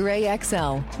 Blu-ray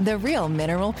XL, the real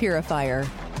mineral purifier.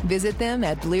 Visit them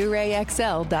at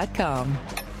BluRayXL.com.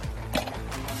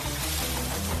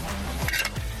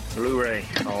 Blu-ray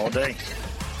all day.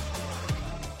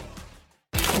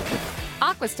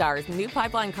 Aquastar's new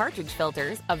pipeline cartridge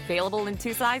filters, available in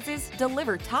 2 sizes,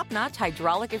 deliver top-notch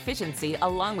hydraulic efficiency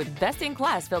along with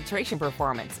best-in-class filtration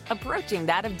performance, approaching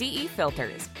that of DE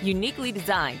filters. Uniquely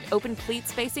designed, open pleat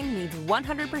spacing means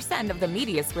 100% of the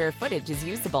media square footage is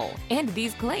usable. And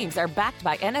these claims are backed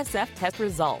by NSF test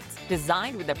results.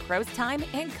 Designed with the pro's time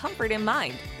and comfort in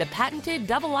mind, the patented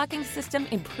double-locking system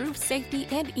improves safety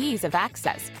and ease of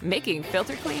access, making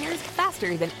filter cleaners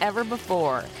faster than ever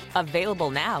before.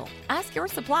 Available now. Ask your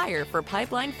supplier for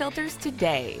pipeline filters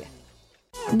today.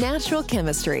 Natural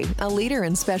Chemistry, a leader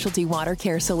in specialty water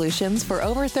care solutions for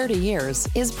over 30 years,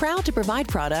 is proud to provide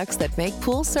products that make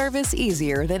pool service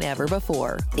easier than ever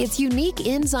before. Its unique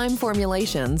enzyme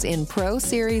formulations in Pro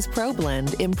Series Pro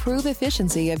Blend improve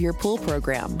efficiency of your pool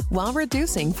program while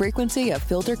reducing frequency of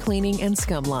filter cleaning and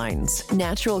scum lines.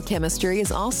 Natural Chemistry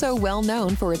is also well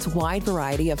known for its wide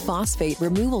variety of phosphate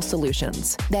removal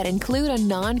solutions that include a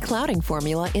non-clouding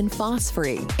formula in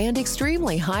Phos-Free and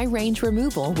extremely high-range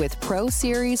removal with Pro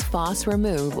Series Phos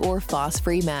Remove or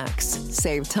Phos-Free Max.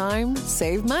 Save time,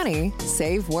 save money,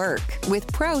 save work with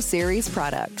Pro Series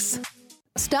products.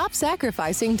 Stop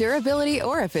sacrificing durability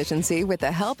or efficiency with the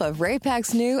help of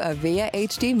Raypak's new Avia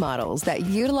HD models that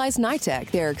utilize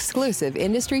NITEC, their exclusive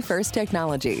industry-first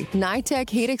technology. NITEC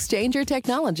heat exchanger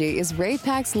technology is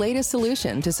Raypak's latest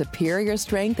solution to superior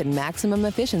strength and maximum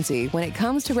efficiency when it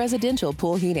comes to residential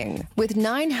pool heating. With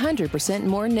 900%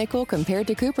 more nickel compared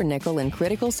to copper nickel in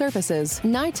critical surfaces,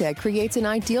 NITEC creates an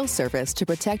ideal surface to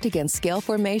protect against scale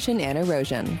formation and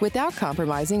erosion without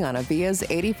compromising on Avia's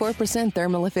 84%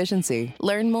 thermal efficiency.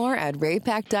 Learn more at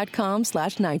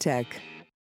raypak.com/NITEC.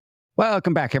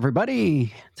 Welcome back,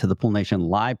 everybody, to the Pool Nation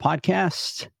Live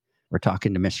podcast. We're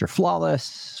talking to Mr.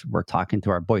 Flawless. We're talking to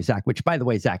our boy, Zach, which, by the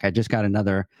way, Zach, I just got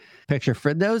another picture.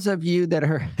 For those of you that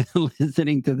are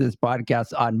listening to this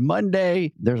podcast on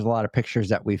Monday, there's a lot of pictures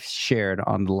that we've shared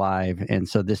on the live. And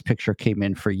so this picture came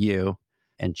in for you.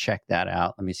 And check that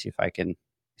out. Let me see if I can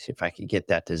get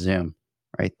that to zoom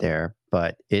right there.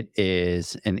 But it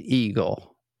is an eagle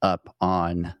up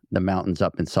on the mountains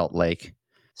up in Salt Lake.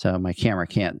 So my camera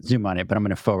can't zoom on it, but I'm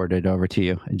going to forward it over to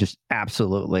you. Just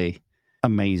absolutely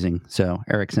amazing. So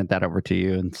Eric sent that over to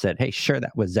you and said, hey, share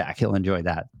that with Zach. He'll enjoy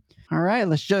that. All right,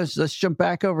 let's jump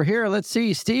back over here. Let's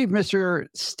see, Mr.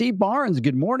 Steve Barnes.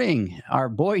 Good morning. Our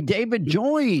boy David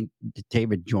Jones.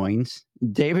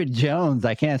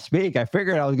 I can't speak. I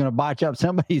figured I was going to botch up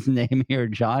somebody's name here,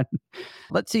 John.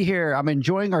 Let's see here. I'm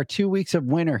enjoying our 2 weeks of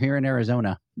winter here in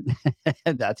Arizona.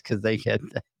 That's because they get.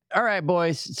 All right,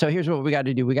 boys. So here's what we got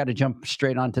to do. We got to jump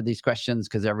straight onto these questions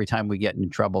because every time we get in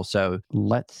trouble. So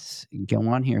let's go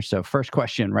on here. So first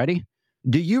question, ready?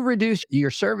 Do you reduce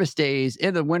your service days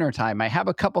in the wintertime? I have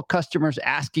a couple customers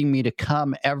asking me to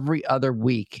come every other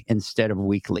week instead of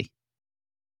weekly.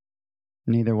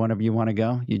 Neither one of you want to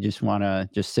go? You just want to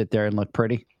just sit there and look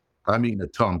pretty? I'm eating a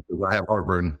tongue because I have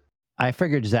heartburn. I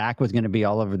figured Zach was going to be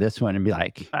all over this one and be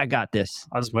like, I got this.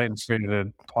 I was waiting for you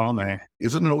to call me.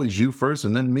 Isn't it always you first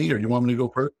and then me, or you want me to go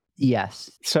first? Yes.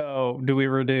 So do we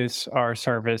reduce our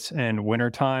service in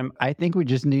wintertime? I think we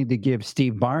just need to give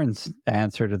Steve Barnes the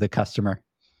answer to the customer.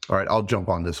 All right, I'll jump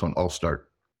on this one. I'll start.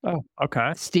 Oh,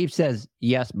 okay. Steve says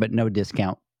yes, but no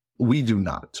discount. We do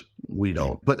not. We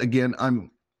don't. But again,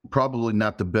 I'm probably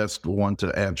not the best one to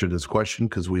answer this question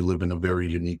because we live in a very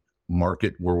unique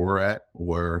market where we're at,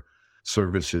 where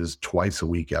service is twice a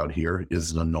week out here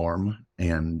is the norm.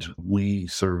 And we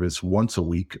service once a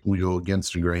week. We go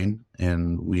against the grain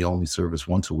and we only service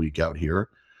once a week out here.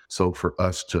 So for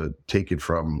us to take it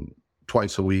from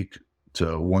twice a week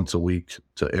to once a week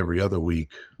to every other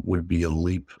week would be a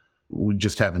leap we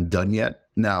just haven't done yet.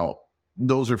 Now,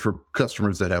 those are for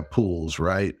customers that have pools,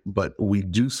 right? But we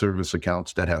do service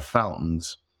accounts that have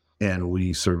fountains, and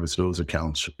we service those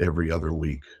accounts every other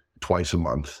week, twice a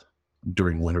month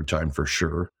during wintertime for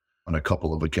sure on a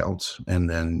couple of accounts, and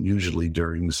then usually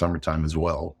during the summertime as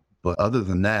well. But other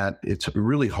than that, it's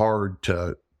really hard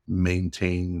to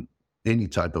maintain any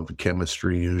type of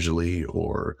chemistry usually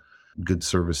or good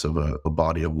service of a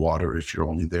body of water if you're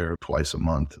only there twice a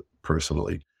month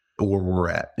personally, where we're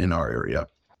at in our area.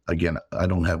 Again, I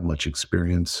don't have much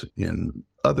experience in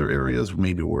other areas,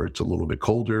 maybe where it's a little bit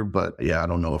colder, but yeah, I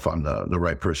don't know if I'm the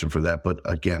right person for that. But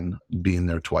again, being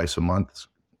there twice a month,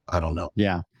 I don't know.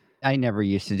 Yeah. I never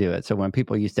used to do it. So when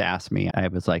people used to ask me, I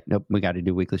was like, nope, we got to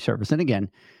do weekly service. And again,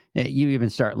 you even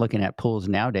start looking at pools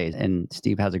nowadays, and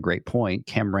Steve has a great point,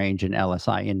 chem range and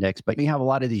LSI index, but you have a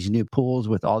lot of these new pools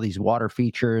with all these water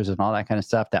features and all that kind of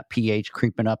stuff, that pH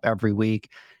creeping up every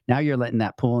week. Now you're letting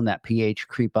that pool and that pH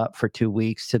creep up for 2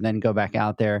 weeks to then go back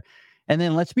out there. And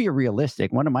then let's be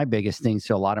realistic. One of my biggest things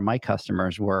to a lot of my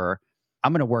customers were,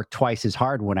 I'm going to work twice as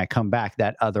hard when I come back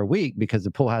that other week because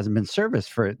the pool hasn't been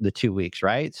serviced for the 2 weeks,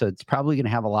 right? So it's probably going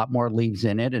to have a lot more leaves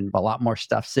in it and a lot more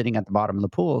stuff sitting at the bottom of the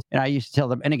pool. And I used to tell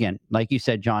them, and again, like you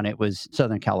said, John, it was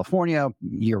Southern California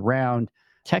year round.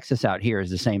 Texas out here is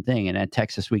the same thing. And at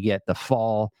Texas, we get the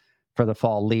fall for the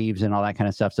fall leaves and all that kind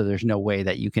of stuff. So there's no way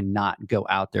that you can not go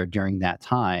out there during that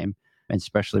time, and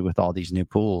especially with all these new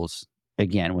pools,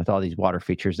 again, with all these water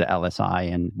features, the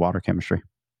LSI and water chemistry.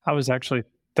 I was actually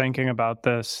thinking about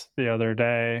this the other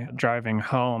day driving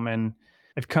home, and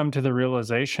I've come to the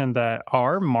realization that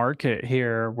our market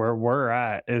here where we're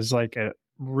at is like a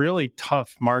really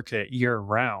tough market year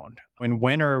round. In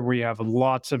winter, we have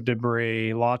lots of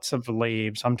debris, lots of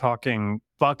leaves. I'm talking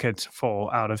buckets full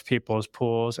out of people's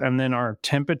pools. And then our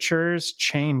temperatures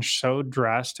change so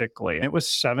drastically. It was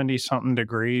 70 something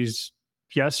degrees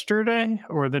yesterday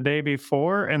or the day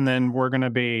before. And then we're going to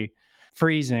be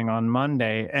freezing on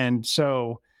Monday. And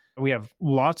so we have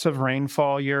lots of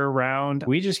rainfall year round.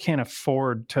 We just can't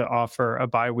afford to offer a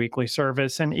biweekly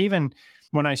service. And even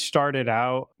when I started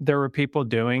out, there were people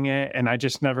doing it, and I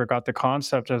just never got the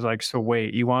concept. I was like, so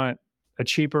wait, you want a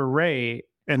cheaper rate?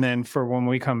 And then for when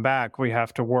we come back, we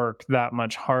have to work that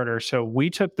much harder. So we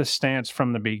took the stance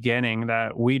from the beginning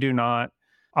that we do not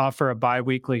offer a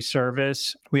biweekly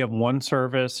service. We have one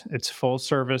service, it's full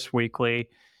service weekly.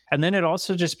 And then it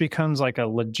also just becomes like a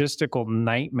logistical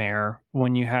nightmare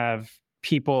when you have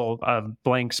people a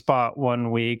blank spot one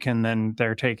week and then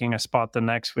they're taking a spot the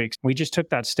next week. We just took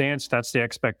that stance. That's the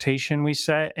expectation we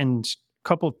set. And a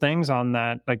couple things on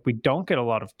that, like we don't get a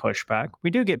lot of pushback.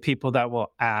 We do get people that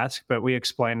will ask, but we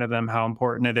explain to them how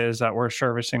important it is that we're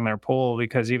servicing their pool,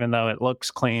 because even though it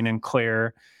looks clean and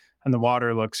clear and the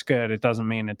water looks good, it doesn't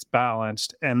mean it's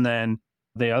balanced. And then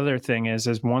the other thing is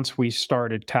once we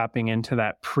started tapping into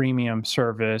that premium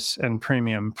service and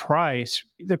premium price,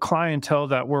 the clientele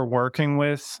that we're working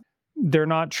with, they're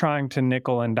not trying to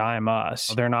nickel and dime us.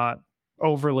 They're not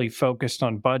overly focused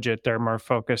on budget. They're more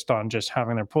focused on just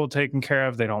having their pool taken care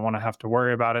of. They don't want to have to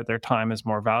worry about it. Their time is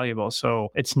more valuable. So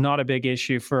it's not a big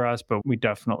issue for us, but we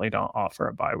definitely don't offer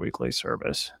a biweekly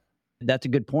service. That's a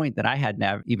good point that I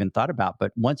hadn't even thought about.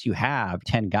 But once you have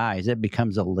 10 guys, it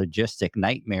becomes a logistic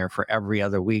nightmare for every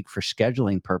other week for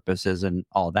scheduling purposes and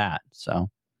all that. So,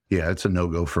 yeah, it's a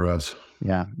no-go for us.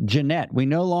 Yeah. Jeanette, we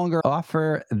no longer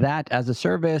offer that as a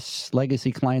service.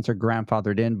 Legacy clients are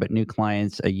grandfathered in, but new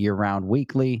clients a year-round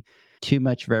weekly. Too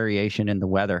much variation in the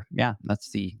weather. Yeah, that's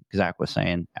the Zach was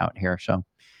saying out here. So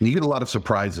you get a lot of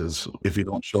surprises if you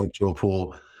don't show up to a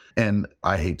pool. And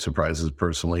I hate surprises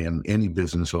personally. And any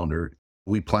business owner,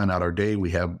 we plan out our day, we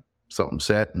have something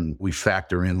set, and we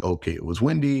factor in, okay, it was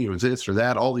windy, it was this or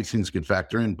that. All these things could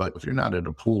factor in. But if you're not at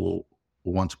a pool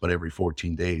once but every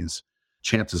 14 days,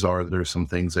 chances are there's some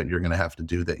things that you're going to have to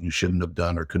do that you shouldn't have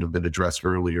done or could have been addressed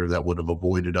earlier that would have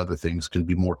avoided other things, could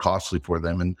be more costly for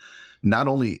them. And not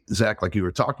only, Zach, like you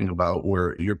were talking about,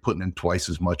 where you're putting in twice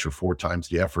as much or 4 times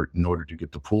the effort in order to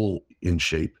get the pool in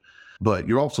shape, but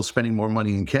you're also spending more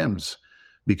money in chems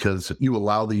because you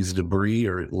allow these debris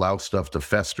or allow stuff to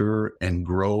fester and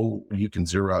grow. You can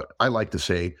zero out. I like to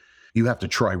say you have to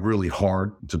try really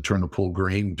hard to turn the pool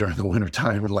green during the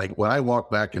wintertime. Like when I walk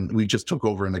back, and we just took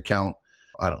over an account,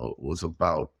 I don't know, it was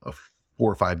about 4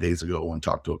 or 5 days ago, and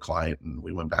talked to a client, and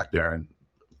we went back there and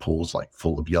the pool's like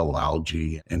full of yellow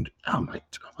algae. And I'm like,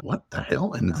 what the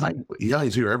hell? And it's like, yeah,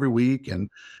 he's here every week and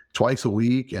twice a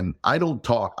week. And I don't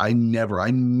talk. I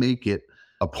make it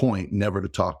a point never to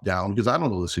talk down, because I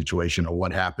don't know the situation or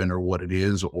what happened or what it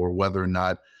is, or whether or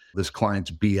not this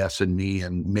client's BSing me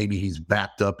and maybe he's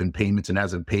backed up in payments and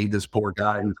hasn't paid this poor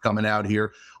guy who's coming out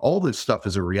here. All this stuff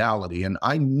is a reality. And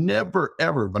I never,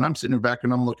 ever, but I'm sitting back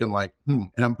and I'm looking like, and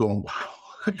I'm going, wow,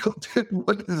 I go, dude,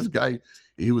 what is this guy?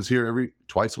 He was here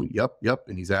twice a week. Yep.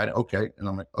 And he's at it. Okay. And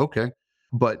I'm like, okay.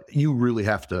 But you really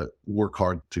have to work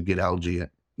hard to get algae,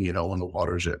 when the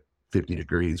water's at 50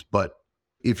 degrees. But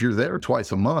if you're there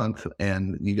twice a month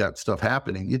and you got stuff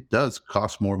happening, it does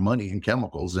cost more money in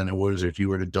chemicals than it was if you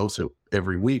were to dose it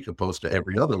every week opposed to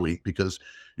every other week, because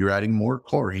you're adding more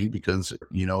chlorine, because,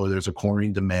 there's a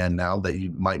chlorine demand now that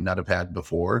you might not have had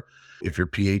before. If your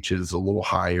pH is a little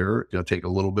higher, take a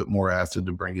little bit more acid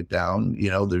to bring it down.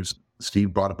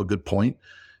 Steve brought up a good point,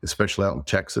 especially out in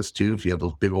Texas too. If you have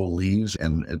those big old leaves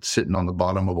and it's sitting on the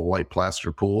bottom of a white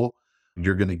plaster pool,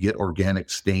 you're going to get organic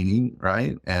staining,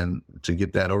 right? And to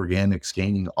get that organic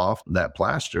staining off that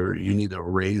plaster, you need to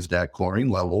raise that chlorine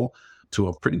level to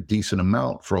a pretty decent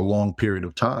amount for a long period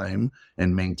of time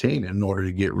and maintain it in order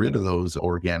to get rid of those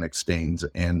organic stains.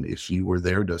 And if you were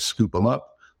there to scoop them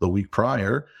up the week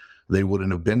prior, they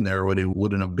wouldn't have been there, or they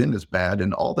wouldn't have been as bad.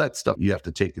 And all that stuff you have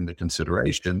to take into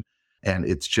consideration. And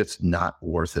it's just not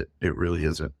worth it. It really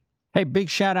isn't. Hey, big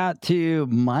shout out to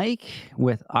Mike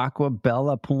with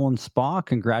Aquabella Pool and Spa.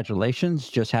 Congratulations.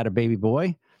 Just had a baby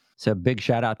boy. So big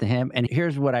shout out to him. And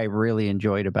here's what I really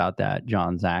enjoyed about that,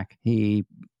 John Zach. He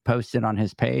posted on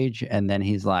his page, and then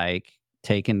he's like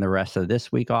taking the rest of this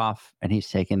week off, and he's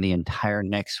taking the entire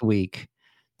next week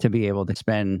to be able to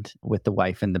spend with the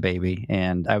wife and the baby.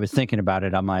 And I was thinking about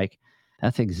it. I'm like,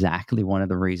 That's exactly one of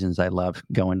the reasons I love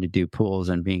going to do pools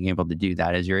and being able to do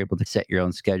that is you're able to set your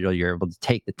own schedule. You're able to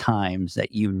take the times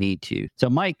that you need to. So,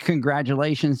 Mike,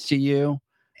 congratulations to you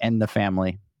and the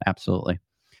family. Absolutely.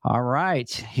 All right,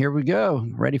 here we go.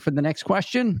 Ready for the next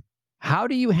question? How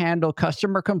do you handle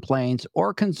customer complaints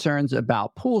or concerns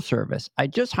about pool service? I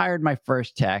just hired my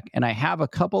first tech and I have a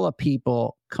couple of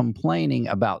people complaining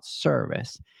about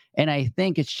service. And I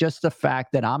think it's just the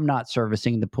fact that I'm not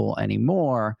servicing the pool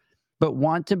anymore, but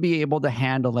want to be able to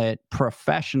handle it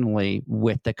professionally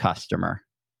with the customer.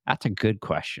 That's a good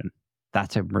question.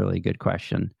 That's a really good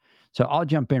question. So I'll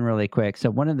jump in really quick. So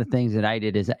one of the things that I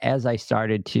did is as I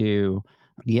started to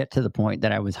get to the point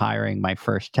that I was hiring my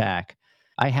first tech,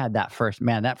 I had that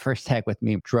first tech with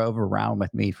me drove around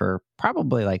with me for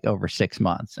probably like over 6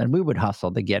 months, and we would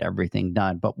hustle to get everything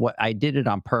done. But what I did it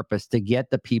on purpose to get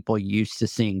the people used to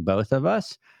seeing both of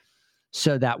us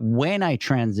so that when I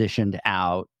transitioned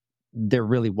out, there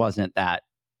really wasn't that,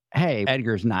 hey,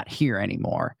 Edgar's not here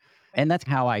anymore. And that's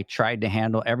how I tried to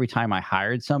handle every time I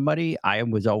hired somebody. I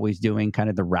was always doing kind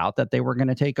of the route that they were going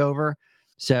to take over.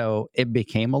 So it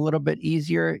became a little bit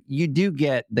easier. You do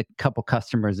get the couple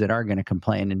customers that are going to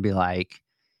complain and be like,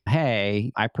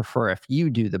 hey, I prefer if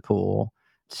you do the pool.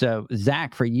 So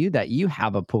Zach, for you that you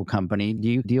have a pool company, do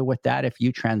you deal with that if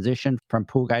you transition from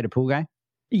pool guy to pool guy?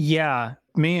 Yeah,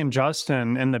 me and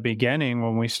Justin in the beginning,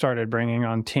 when we started bringing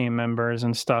on team members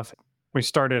and stuff, we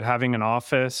started having an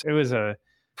office. It was a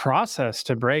process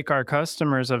to break our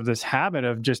customers of this habit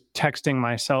of just texting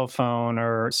my cell phone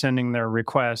or sending their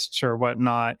requests or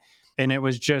whatnot. And it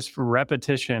was just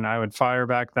repetition. I would fire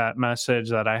back that message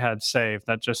that I had saved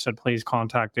that just said, please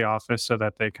contact the office so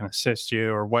that they can assist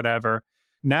you or whatever.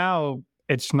 Now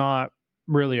it's not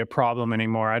really a problem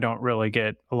anymore. I don't really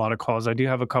get a lot of calls. I do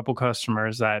have a couple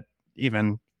customers that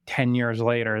even 10 years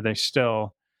later, they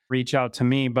still reach out to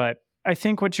me. But I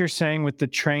think what you're saying with the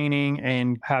training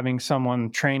and having someone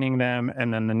training them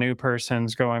and then the new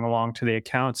person's going along to the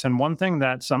accounts. And one thing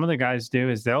that some of the guys do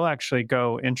is they'll actually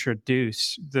go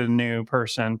introduce the new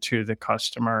person to the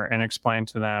customer and explain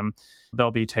to them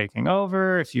they'll be taking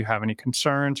over. If you have any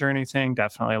concerns or anything,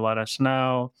 definitely let us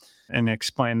know and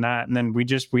explain that. And then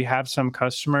we have some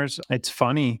customers. It's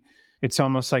funny. It's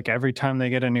almost like every time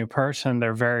they get a new person,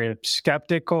 they're very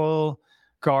skeptical,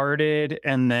 guarded,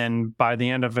 and then by the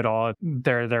end of it all,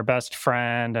 they're their best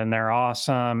friend and they're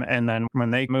awesome. And then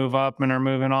when they move up and are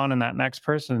moving on and that next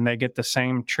person, they get the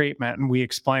same treatment. And we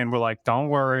explain, we're like, don't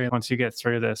worry, once you get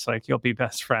through this, like you'll be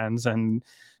best friends and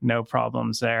no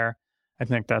problems there. I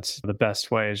think that's the best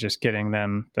way is just getting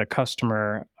the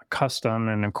customer accustomed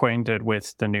and acquainted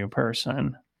with the new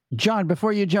person. John,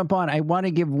 before you jump on, I want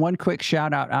to give one quick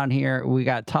shout out on here. We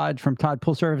got Todd from Todd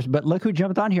Pool Service, but look who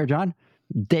jumped on here, John.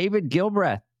 David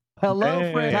Gilbreth.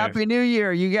 Hello, friend. Happy New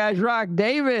Year. You guys rock.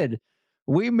 David,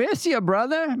 we miss you,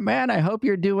 brother. Man, I hope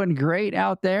you're doing great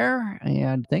out there.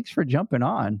 And thanks for jumping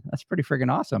on. That's pretty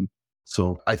friggin' awesome.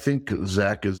 So I think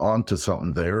Zach is onto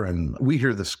something there. And we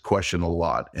hear this question a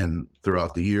lot. And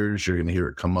throughout the years, you're going to hear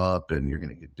it come up and you're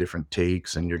going to get different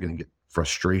takes and you're going to get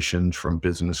frustrations from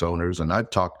business owners. And I've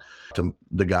talked to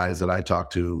the guys that I talk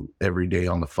to every day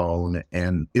on the phone,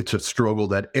 and it's a struggle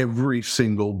that every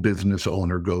single business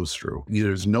owner goes through.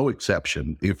 There's no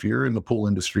exception. If you're in the pool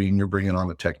industry and you're bringing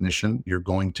on a technician, you're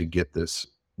going to get this.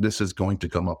 This is going to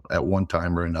come up at one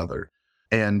time or another.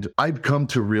 And I've come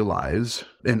to realize,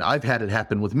 and I've had it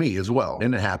happen with me as well,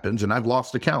 and it happens, and I've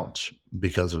lost accounts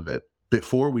because of it.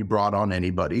 Before we brought on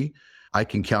anybody, I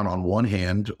can count on one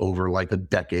hand over like a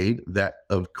decade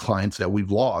of clients that we've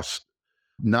lost,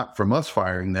 not from us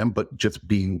firing them, but just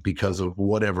being because of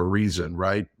whatever reason,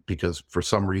 right? Because for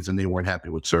some reason they weren't happy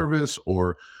with service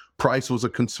or price was a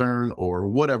concern or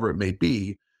whatever it may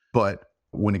be. But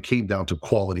when it came down to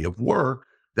quality of work,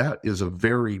 that is a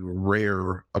very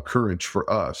rare occurrence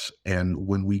for us. And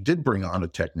when we did bring on a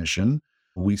technician,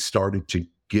 we started to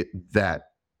get that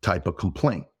type of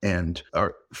complaint. And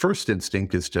our first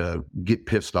instinct is to get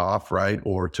pissed off, right?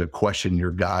 Or to question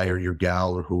your guy or your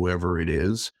gal or whoever it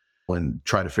is and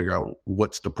try to figure out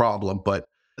what's the problem. But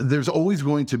there's always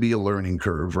going to be a learning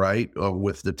curve, right?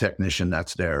 With the technician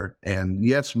that's there. And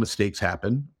yes, mistakes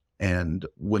happen. And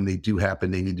when they do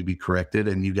happen, they need to be corrected.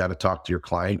 And you got to talk to your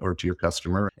client or to your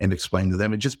customer and explain to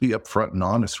them and just be upfront and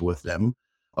honest with them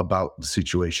about the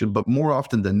situation. But more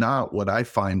often than not, what I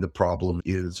find the problem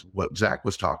is what Zach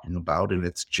was talking about. And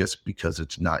it's just because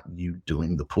it's not you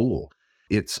doing the pool.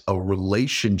 It's a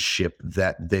relationship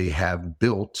that they have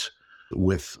built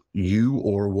with you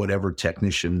or whatever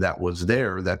technician that was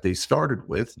there that they started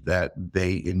with, that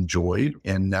they enjoyed.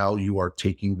 And now you are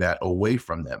taking that away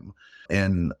from them.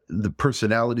 And the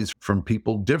personalities from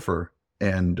people differ.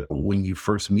 And when you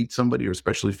first meet somebody, or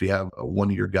especially if you have one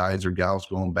of your guys or gals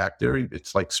going back there,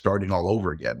 it's like starting all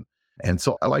over again. And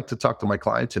so I like to talk to my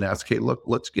clients and ask, hey, look,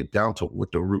 let's get down to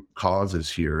what the root cause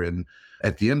is here. And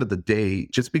at the end of the day,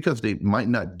 just because they might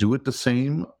not do it the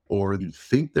same or you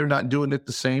think they're not doing it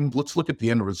the same, let's look at the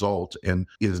end result. And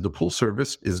is the pool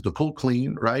service, is the pool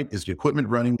clean, right? Is the equipment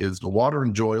running? Is the water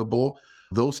enjoyable?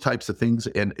 Those types of things.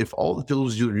 And if all of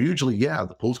those are usually, yeah,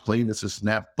 the pool's clean, this is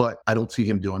snap, but I don't see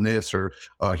him doing this, or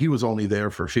he was only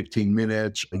there for 15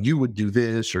 minutes, you would do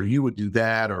this, or you would do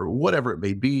that, or whatever it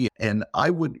may be. And I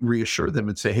would reassure them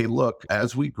and say, hey, look,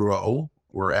 as we grow,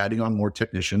 we're adding on more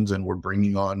technicians and we're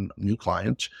bringing on new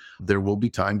clients. There will be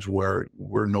times where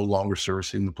we're no longer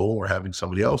servicing the pool. We're having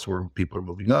somebody else, where people are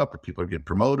moving up, or people are getting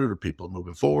promoted, or people are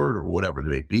moving forward, or whatever it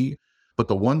may be. But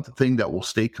the one thing that will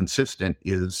stay consistent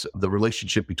is the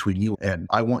relationship between you. And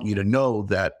I want you to know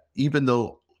that even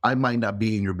though I might not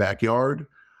be in your backyard,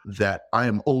 that I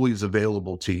am always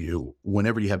available to you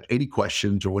whenever you have any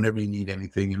questions or whenever you need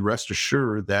anything. And rest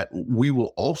assured that we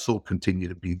will also continue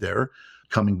to be there,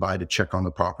 coming by to check on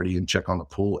the property and check on the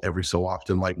pool every so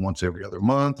often, like once every other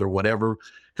month or whatever,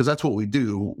 because that's what we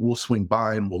do. We'll swing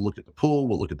by and we'll look at the pool,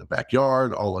 we'll look at the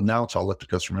backyard, I'll announce, I'll let the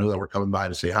customer know that we're coming by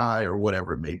to say hi or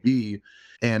whatever it may be.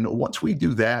 And once we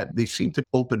do that, they seem to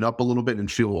open up a little bit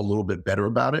and feel a little bit better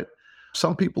about it.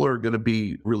 Some people are going to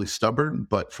be really stubborn,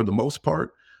 but for the most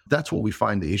part, that's what we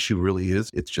find the issue really is.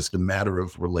 It's just a matter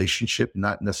of relationship,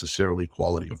 not necessarily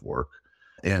quality of work.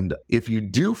 And if you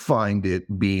do find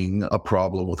it being a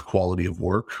problem with quality of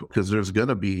work, because there's going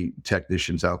to be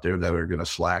technicians out there that are going to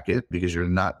slack it because you're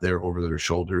not there over their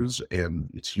shoulders, and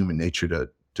it's human nature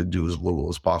to do as little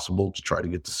as possible to try to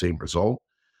get the same result.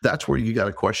 That's where you got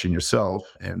to question yourself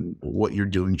and what you're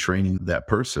doing training that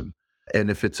person. And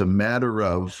if it's a matter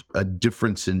of a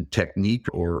difference in technique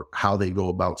or how they go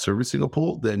about servicing a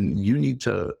pool, then you need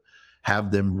to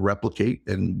have them replicate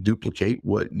and duplicate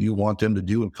what you want them to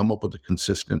do and come up with a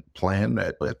consistent plan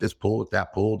at this pool, at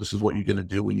that pool. This is what you're going to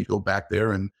do when you go back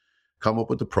there, and come up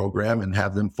with the program and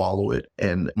have them follow it.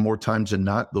 And more times than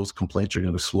not, those complaints are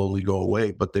going to slowly go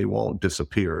away, but they won't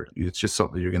disappear. It's just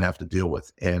something you're going to have to deal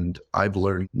with. And I've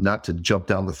learned not to jump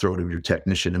down the throat of your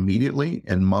technician immediately.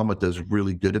 And Mama does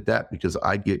really good at that, because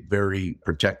I get very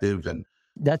protective. And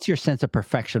that's your sense of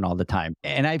perfection all the time.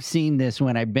 And I've seen this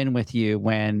when I've been with you,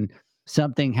 when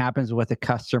something happens with a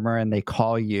customer and they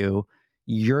call you,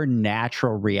 your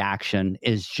natural reaction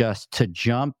is just to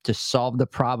jump to solve the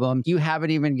problem. You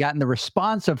haven't even gotten the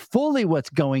response of fully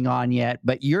what's going on yet,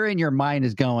 but you're in your mind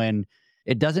is going,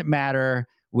 it doesn't matter.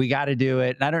 We got to do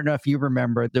it. And I don't know if you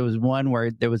remember, there was one where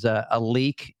there was a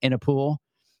leak in a pool,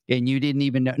 and you didn't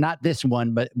even know, not this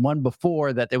one, but one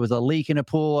before that, there was a leak in a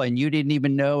pool and you didn't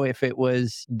even know if it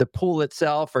was the pool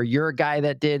itself or your guy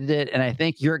that did it. And I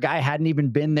think your guy hadn't even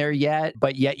been there yet,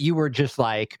 but yet you were just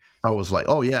like, I was like,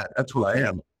 oh yeah, that's who I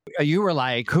am. You were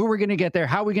like, who are we going to get there?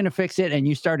 How are we going to fix it? And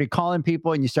you started calling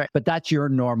people and but that's your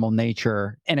normal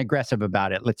nature and aggressive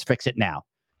about it. Let's fix it now.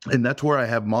 And that's where I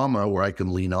have Mama, where I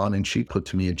can lean on, and she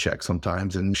puts me in check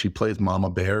sometimes, and she plays Mama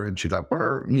Bear, and she's like,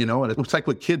 and it's like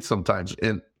with kids sometimes.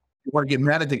 And you want to get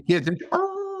mad at the kids, and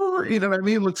you know what I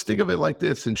mean? Let's think of it like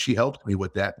this. And she helps me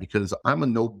with that, because I'm a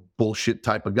no bullshit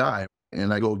type of guy,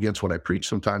 and I go against what I preach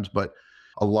sometimes, but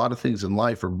a lot of things in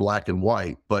life are black and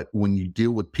white. But when you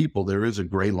deal with people, there is a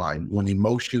gray line when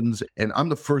emotions, and I'm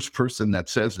the first person that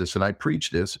says this, and I preach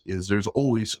this, is there's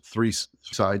always three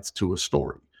sides to a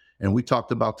story. And we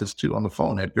talked about this too on the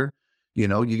phone, Edgar. You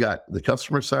know, you got the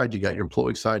customer side, you got your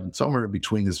employee side, and somewhere in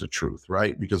between is the truth,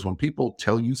 right? Because when people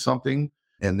tell you something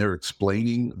and they're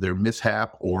explaining their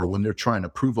mishap, or when they're trying to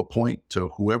prove a point to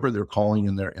whoever they're calling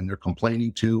and they're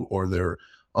complaining to, or they're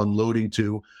unloading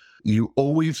to, you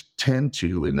always tend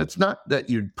to, and it's not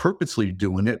that you're purposely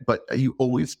doing it, but you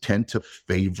always tend to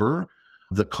favor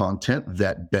the content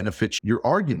that benefits your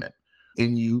argument.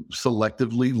 And you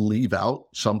selectively leave out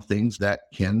some things that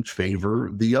can favor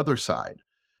the other side.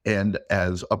 And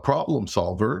as a problem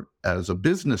solver, as a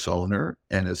business owner,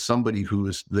 and as somebody who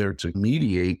is there to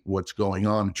mediate what's going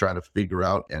on and try to figure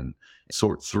out and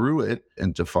sort through it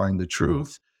and to find the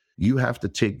truth, you have to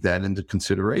take that into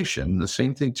consideration. The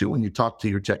same thing too, when you talk to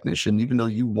your technician, even though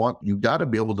you got to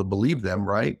be able to believe them,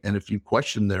 right? And if you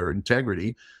question their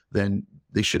integrity, then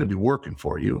they shouldn't be working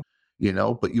for you. You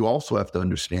know, but you also have to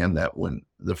understand that when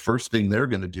the first thing they're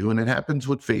going to do, and it happens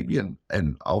with Fabian,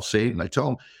 and I'll say it, and I tell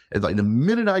him, it's like the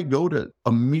minute I go to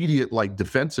immediate like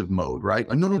defensive mode, right?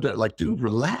 I know that, like, dude,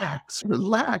 relax.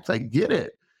 I get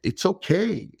it. It's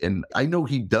okay. And I know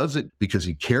he does it because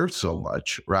he cares so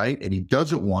much, right? And he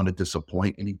doesn't want to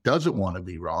disappoint, and he doesn't want to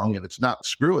be wrong, and it's not,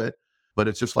 screw it. But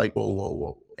it's just like, whoa, whoa,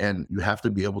 whoa. And you have to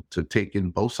be able to take in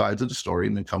both sides of the story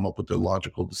and then come up with a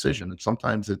logical decision. And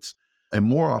sometimes and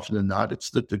more often than not, it's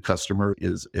that the customer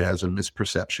has a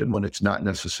misperception when it's not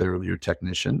necessarily your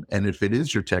technician. And if it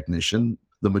is your technician,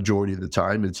 the majority of the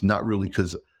time, it's not really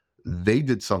because they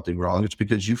did something wrong. It's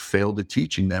because you failed at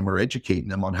teaching them or educating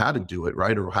them on how to do it,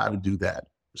 right? Or how to do that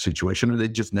situation, or they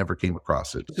just never came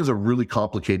across it. This is a really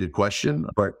complicated question,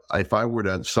 but if I were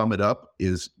to sum it up,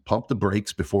 is pump the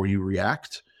brakes before you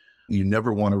react. You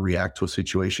never want to react to a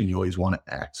situation. You always want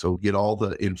to act. So get all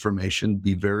the information,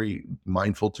 be very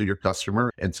mindful to your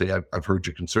customer and say, I've heard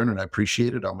your concern and I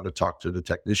appreciate it. I'm going to talk to the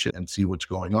technician and see what's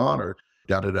going on, or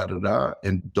da-da-da-da-da.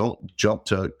 And don't jump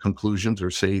to conclusions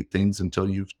or say things until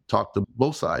you've talked to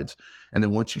both sides. And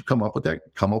then once you've come up with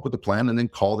a plan and then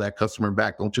call that customer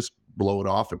back. Don't just blow it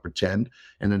off and pretend,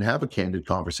 and then have a candid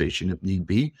conversation if need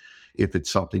be, if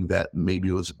it's something that maybe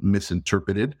was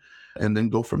misinterpreted, and then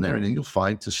go from there. And then you'll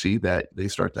find to see that they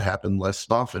start to happen less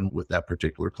often with that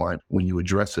particular client when you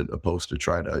address it, opposed to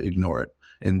try to ignore it.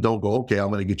 And don't go, okay, I'm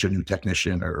going to get you a new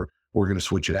technician, or we're going to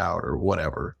switch it out, or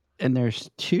whatever. And there's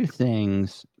two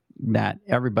things that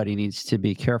everybody needs to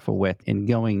be careful with in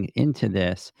going into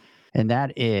this. And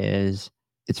that is,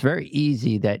 it's very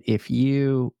easy that if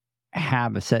you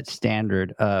have a set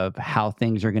standard of how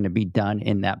things are going to be done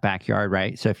in that backyard,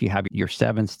 right? So if you have your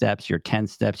 7 steps, your 10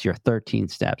 steps, your 13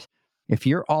 steps, if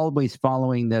you're always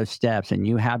following those steps and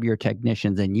you have your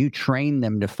technicians and you train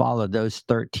them to follow those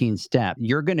 13 steps,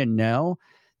 you're going to know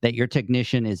that your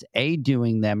technician is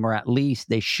doing them, or at least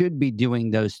they should be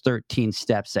doing those 13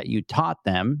 steps that you taught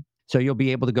them. So you'll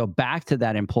be able to go back to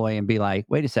that employee and be like,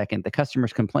 wait a second, the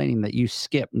customer's complaining that you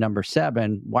skipped number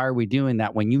 7. Why are we doing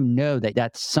that when you know that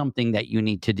that's something that you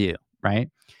need to do, right?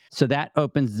 So that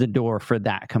opens the door for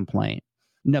that complaint.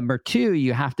 Number 2,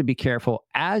 you have to be careful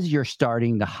as you're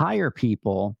starting to hire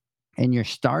people and you're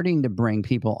starting to bring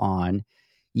people on.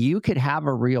 You could have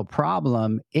a real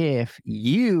problem if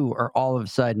you are all of a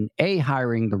sudden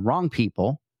hiring the wrong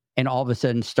people and all of a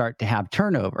sudden start to have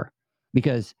turnover.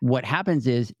 Because what happens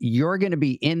is you're going to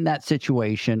be in that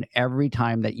situation every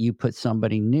time that you put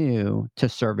somebody new to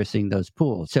servicing those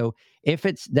pools. So if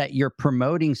it's that you're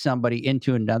promoting somebody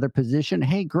into another position,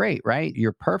 hey, great, right?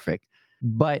 You're perfect.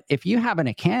 But if you have an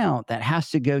account that has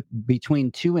to go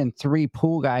between 2 and 3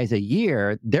 pool guys a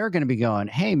year, they're going to be going,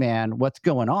 hey, man, what's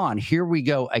going on? Here we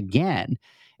go again.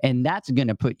 And that's going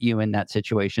to put you in that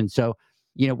situation. So,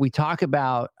 we talk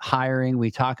about hiring,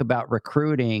 we talk about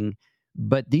recruiting,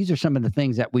 but these are some of the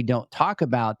things that we don't talk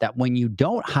about, that when you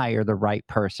don't hire the right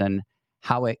person,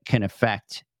 how it can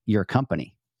affect your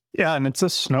company. Yeah, and it's a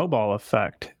snowball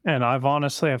effect. And I've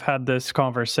had this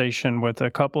conversation with a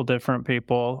couple different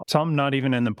people, some not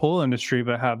even in the pool industry,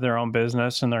 but have their own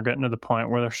business, and they're getting to the point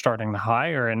where they're starting to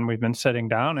hire. And we've been sitting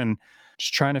down and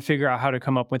just trying to figure out how to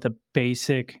come up with a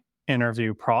basic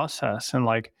interview process. And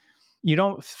you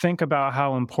don't think about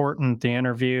how important the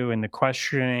interview and the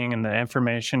questioning and the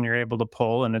information you're able to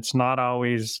pull. And it's not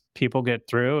always people get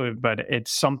through, but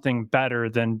it's something better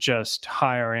than just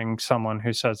hiring someone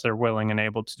who says they're willing and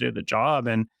able to do the job.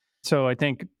 And so I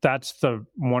think that's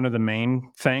one of the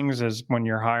main things is when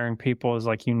you're hiring people is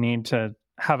you need to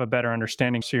have a better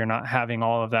understanding so you're not having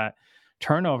all of that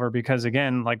turnover. Because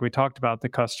again, like we talked about, the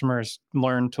customers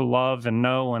learn to love and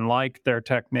know and like their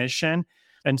technician.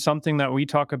 And something that we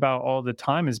talk about all the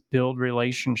time is build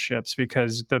relationships,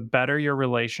 because the better your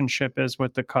relationship is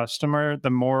with the customer, the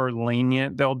more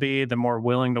lenient they'll be, the more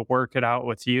willing to work it out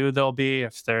with you they'll be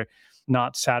if they're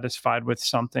not satisfied with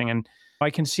something. And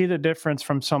I can see the difference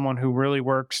from someone who really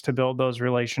works to build those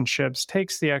relationships,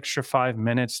 takes the extra 5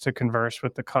 minutes to converse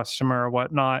with the customer or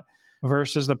whatnot,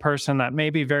 versus the person that may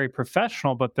be very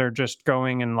professional, but they're just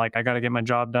going and I got to get my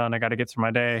job done. I got to get through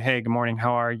my day. Hey, good morning.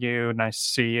 How are you? Nice to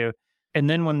see you. And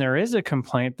then when there is a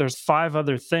complaint, there's 5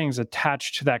 other things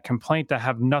attached to that complaint that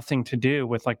have nothing to do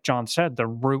with, like John said, the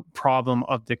root problem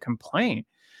of the complaint.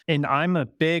 And I'm a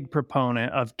big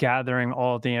proponent of gathering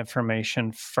all the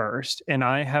information first. And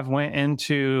I have went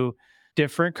into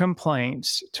different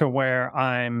complaints to where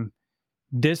I'm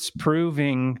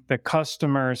disproving the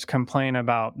customer's complaint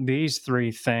about these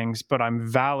 3 things, but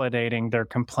I'm validating their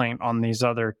complaint on these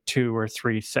other 2 or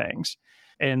 3 things.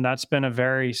 And that's been a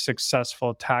very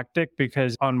successful tactic,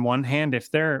 because on one hand,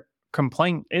 if their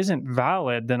complaint isn't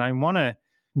valid, then I want to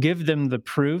give them the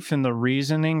proof and the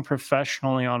reasoning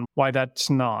professionally on why that's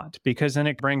not, because then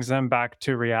it brings them back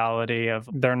to reality of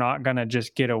they're not going to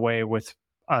just get away with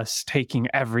us taking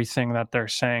everything that they're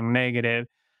saying negative.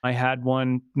 I had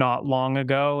one not long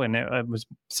ago, and it was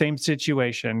same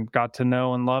situation, got to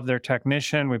know and love their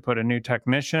technician. We put a new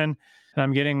technician. And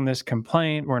I'm getting this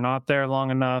complaint. We're not there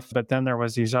long enough. But then there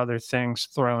was these other things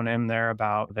thrown in there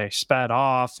about they sped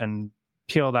off and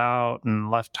peeled out and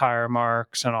left tire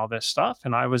marks and all this stuff.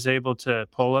 And I was able to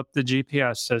pull up the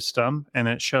GPS system and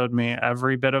it showed me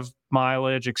every bit of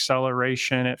mileage,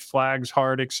 acceleration. It flags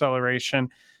hard acceleration.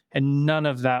 And none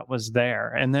of that was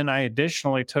there. And then I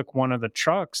additionally took one of the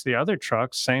trucks, the other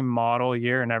trucks, same model,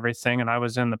 year and everything. And I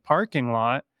was in the parking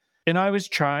lot and I was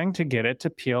trying to get it to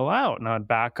peel out. And I'd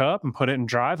back up and put it in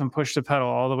drive and push the pedal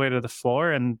all the way to the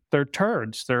floor. And they're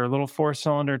turds. They're little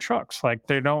 4-cylinder trucks. Like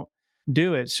they don't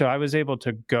do it. So I was able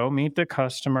to go meet the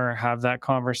customer, have that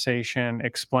conversation,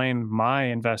 explain my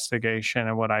investigation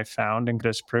and what I found and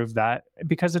disprove that,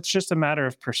 because it's just a matter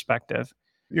of perspective.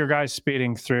 Your guy's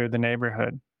speeding through the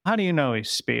neighborhood. How do you know he's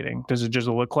speeding? Does it just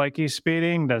look like he's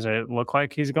speeding? Does it look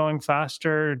like he's going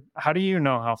faster? How do you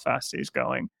know how fast he's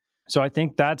going? So I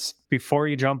think that's before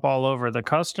you jump all over the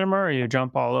customer or you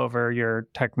jump all over your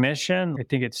technician. I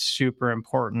think it's super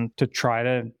important to try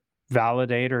to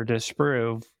validate or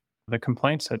disprove the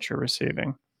complaints that you're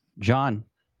receiving. John,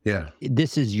 Yeah.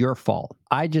 this is your fault.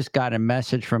 I just got a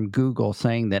message from Google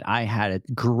saying that I had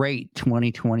a great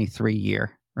 2023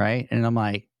 year, right? And I'm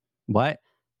like, what?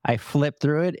 I flipped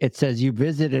through it. It says you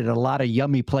visited a lot of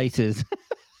yummy places.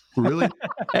 Really?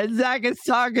 And Zach is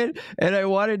talking, and I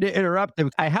wanted to interrupt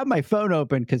him. I have my phone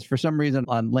open because for some reason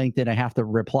on LinkedIn, I have to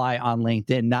reply on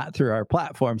LinkedIn, not through our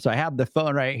platform. So I have the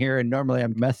phone right here, and normally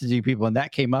I'm messaging people, and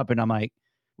that came up, and I'm like,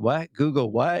 what?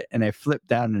 Google what? And I flipped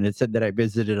down, and it said that I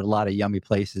visited a lot of yummy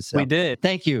places. So We did.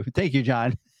 Thank you. Thank you,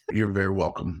 John. You're very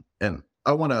welcome. And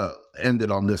I want to end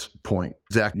it on this point.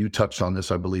 Zach, you touched on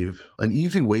this, I believe. An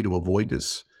easy way to avoid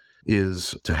this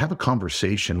is to have a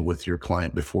conversation with your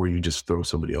client before you just throw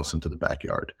somebody else into the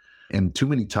backyard. And too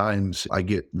many times I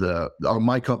get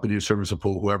my company to service a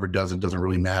pool, whoever does it doesn't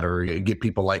really matter. You get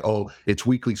people like, oh, it's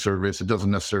weekly service. It doesn't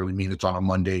necessarily mean it's on a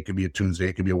Monday. It could be a Tuesday.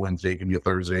 It could be a Wednesday. It could be a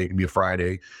Thursday. It could be a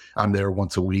Friday. I'm there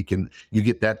once a week. And you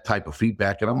get that type of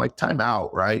feedback. And I'm like, time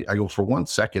out, right? I go, for 1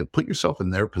 second, put yourself in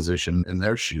their position, in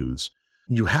their shoes.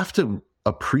 You have to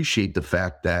appreciate the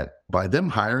fact that by them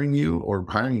hiring you or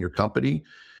hiring your company,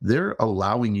 they're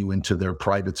allowing you into their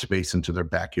private space, into their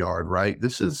backyard, right?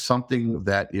 This is something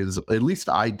that is, at least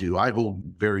I do, I hold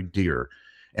very dear.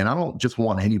 And I don't just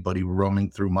want anybody roaming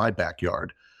through my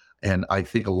backyard. And I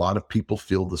think a lot of people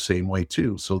feel the same way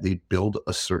too. So they build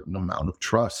a certain amount of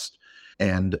trust.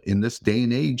 And in this day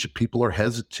and age, people are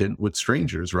hesitant with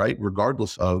strangers, right?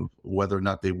 Regardless of whether or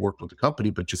not they work with the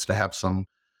company, but just to have some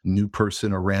new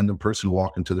person or random person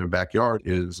walk into their backyard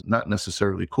is not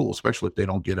necessarily cool, especially if they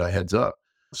don't get a heads up.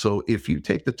 So if you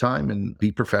take the time and be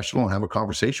professional and have a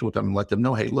conversation with them and let them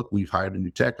know, hey, look, we've hired a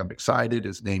new tech. I'm excited.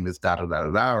 His name is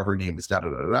da-da-da-da-da, or her name is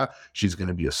da-da-da-da-da. She's going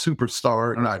to be a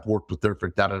superstar. And I've worked with her for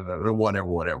da-da-da-da-da,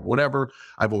 whatever.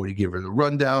 I've already given her the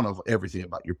rundown of everything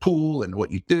about your pool and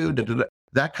what you do. Da-da-da.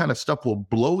 That kind of stuff will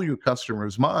blow your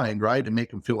customer's mind, right? And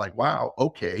make them feel like, wow,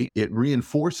 okay. It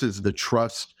reinforces the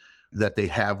trust that they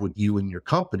have with you and your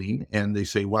company. And they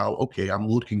say, wow, okay, I'm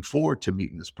looking forward to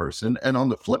meeting this person. And on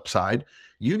the flip side,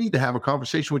 you need to have a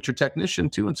conversation with your technician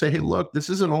too and say, hey, look, this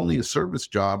isn't only a service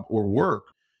job or work.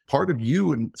 Part of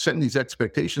you and setting these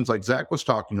expectations like Zach was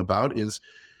talking about is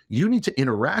you need to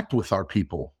interact with our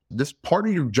people. This part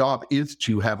of your job is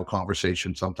to have a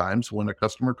conversation sometimes when a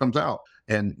customer comes out,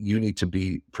 and you need to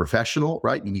be professional,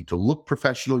 right? You need to look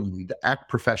professional. You need to act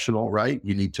professional, right?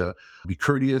 You need to be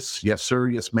courteous. Yes, sir.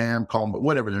 Yes, ma'am. Call them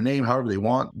whatever their name, however they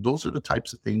want. Those are the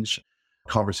types of things,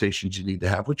 conversations you need to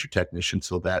have with your technician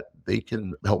so that they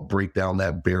can help break down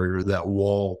that barrier, that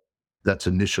wall that's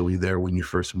initially there when you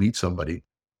first meet somebody.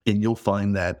 And you'll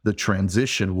find that the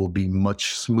transition will be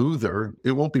much smoother.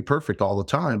 It won't be perfect all the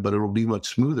time, but it will be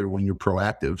much smoother when you're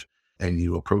proactive and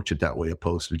you approach it that way,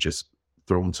 opposed to just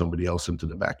throwing somebody else into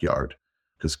the backyard.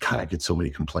 Because God, I get so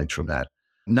many complaints from that.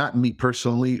 Not me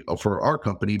personally, for our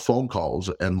company, phone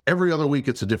calls. And every other week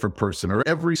it's a different person, or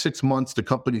every 6 months the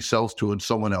company sells to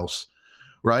someone else,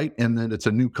 right? And then it's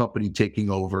a new company taking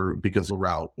over because of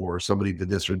route, or somebody did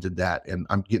this or did that. And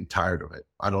I'm getting tired of it.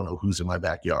 I don't know who's in my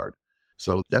backyard.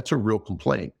 So that's a real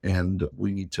complaint. And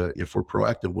we need to, if we're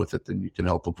proactive with it, then you can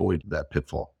help avoid that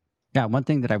pitfall. Yeah, one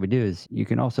thing that I would do is you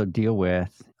can also deal with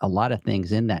a lot of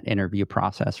things in that interview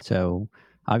process. So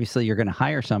obviously you're going to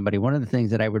hire somebody. One of the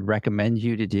things that I would recommend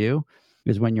you to do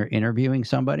is when you're interviewing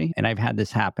somebody, and I've had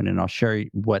this happen and I'll share you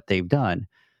what they've done,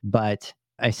 but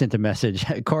I sent a message,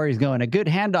 Corey's going, a good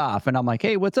handoff. And I'm like,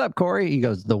 hey, what's up, Corey? He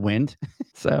goes, the wind.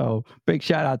 So big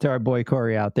shout out to our boy,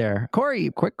 Corey, out there.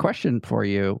 Corey, quick question for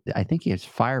you. I think his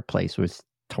fireplace was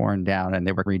torn down and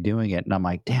they were redoing it. And I'm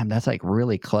like, damn, that's like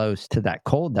really close to that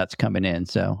cold that's coming in.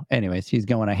 So anyways, he's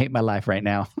going, I hate my life right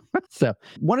now. So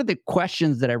one of the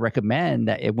questions that I recommend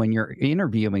that when you're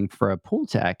interviewing for a pool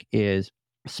tech is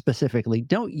specifically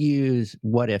don't use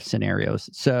what if scenarios.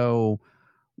 So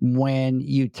when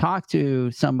you talk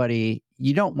to somebody,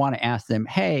 you don't want to ask them,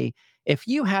 hey, if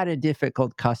you had a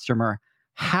difficult customer,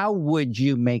 how would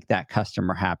you make that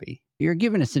customer happy? You're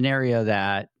given a scenario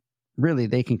that really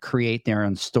they can create their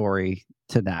own story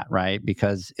to that, right?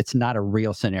 Because it's not a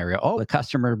real scenario. Oh, the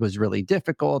customer was really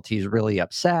difficult. He's really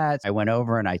upset. I went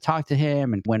over and I talked to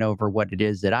him and went over what it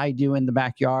is that I do in the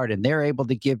backyard. And they're able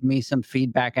to give me some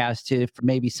feedback as to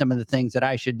maybe some of the things that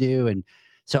I should do. And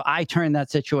so I turned that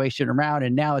situation around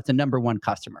and now it's a number one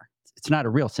customer. It's not a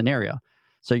real scenario.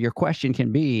 So your question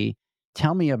can be,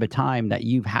 tell me of a time that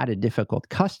you've had a difficult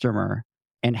customer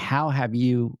and how have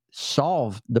you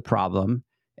solved the problem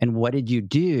and what did you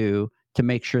do to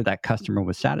make sure that customer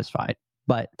was satisfied?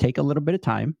 But take a little bit of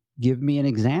time. Give me an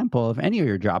example of any of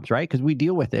your jobs, right? Because we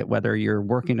deal with it, whether you're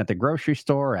working at the grocery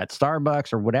store, at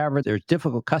Starbucks or whatever, there's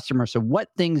difficult customers. So what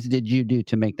things did you do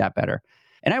to make that better?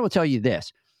 And I will tell you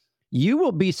this, you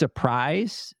will be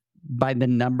surprised by the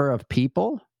number of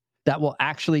people that will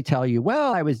actually tell you,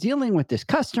 well, I was dealing with this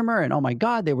customer and oh my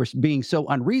God, they were being so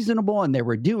unreasonable and they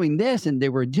were doing this and they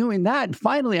were doing that. And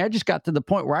finally, I just got to the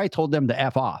point where I told them to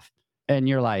F off. And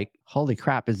you're like, holy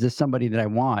crap, is this somebody that I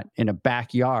want in a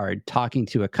backyard talking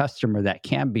to a customer that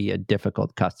can be a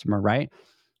difficult customer, right?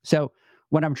 So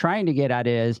what I'm trying to get at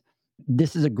is,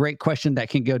 this is a great question that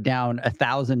can go down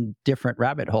 1,000 different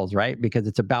rabbit holes, right? Because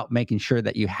it's about making sure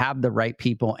that you have the right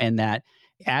people and that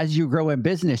as you grow in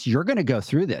business, you're going to go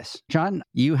through this. John,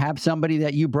 you have somebody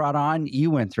that you brought on,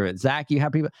 you went through it. Zach, you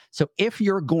have people. So if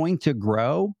you're going to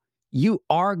grow, you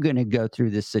are going to go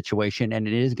through this situation and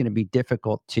it is going to be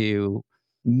difficult to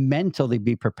mentally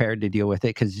be prepared to deal with it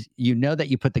because you know that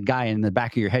you put the guy in the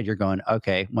back of your head, you're going,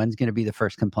 okay, when's going to be the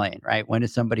first complaint, right? When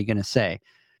is somebody going to say?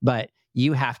 But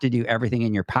you have to do everything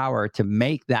in your power to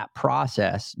make that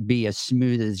process be as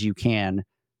smooth as you can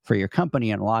for your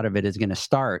company. And a lot of it is going to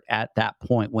start at that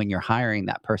point when you're hiring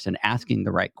that person, asking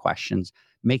the right questions,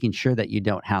 making sure that you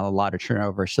don't have a lot of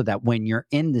turnover so that when you're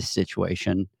in this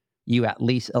situation, you at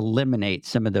least eliminate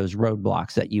some of those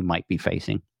roadblocks that you might be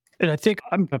facing. And I think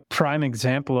I'm a prime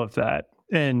example of that.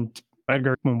 And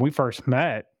Edgar, when we first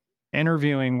met,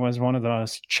 interviewing was one of the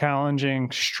most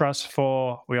challenging,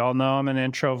 stressful. We all know I'm an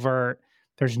introvert.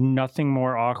 There's nothing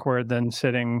more awkward than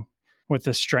sitting with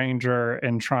a stranger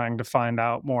and trying to find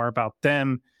out more about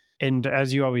them. And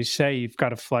as you always say, you've got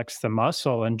to flex the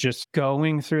muscle and just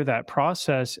going through that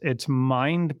process. It's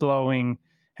mind blowing.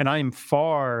 And I am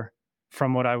far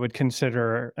from what I would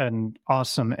consider an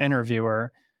awesome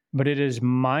interviewer, but it is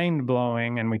mind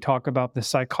blowing. And we talk about the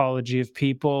psychology of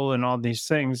people and all these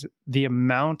things, the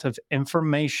amount of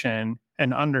information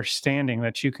and understanding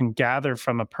that you can gather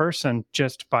from a person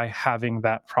just by having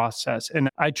that process. And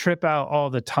I trip out all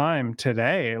the time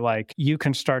today. Like you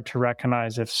can start to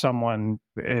recognize if someone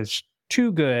is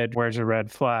too good, where's a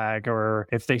red flag, or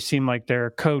if they seem like they're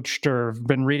coached or have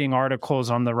been reading articles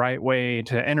on the right way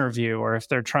to interview, or if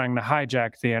they're trying to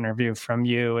hijack the interview from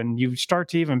you. And you start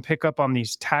to even pick up on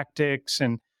these tactics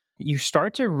and you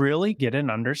start to really get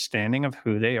an understanding of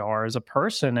who they are as a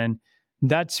person. And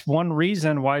that's one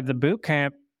reason why the boot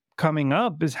camp coming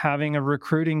up is having a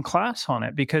recruiting class on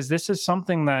it, because this is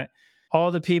something that all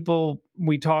the people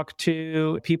we talk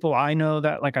to, people I know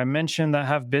that, like I mentioned, that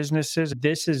have businesses,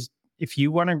 this is, if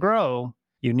you want to grow,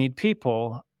 you need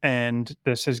people. And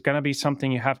this is going to be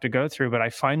something you have to go through. But I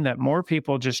find that more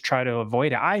people just try to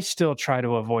avoid it. I still try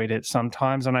to avoid it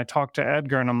sometimes. And I talk to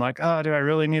Edgar and I'm like, oh, do I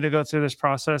really need to go through this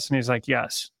process? And he's like,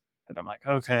 yes. And I'm like,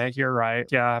 okay, you're right.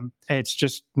 Yeah, it's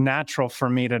just natural for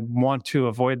me to want to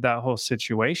avoid that whole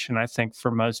situation. I think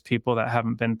for most people that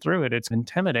haven't been through it, it's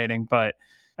intimidating. But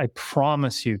I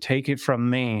promise you, take it from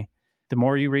me, the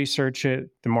more you research it,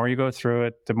 the more you go through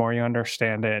it, the more you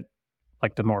understand it,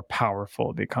 like the more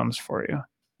powerful it becomes for you.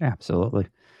 Absolutely.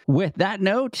 With that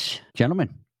note,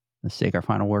 gentlemen, let's take our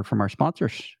final word from our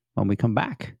sponsors. When we come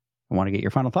back, I want to get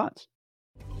your final thoughts.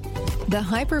 The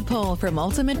Hyper Pole from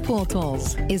Ultimate Pool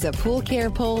Tools is a pool care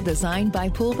pole designed by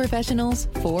pool professionals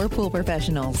for pool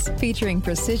professionals, featuring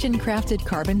precision-crafted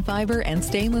carbon fiber and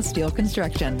stainless steel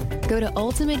construction. Go to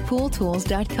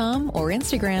ultimatepooltools.com or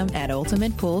Instagram at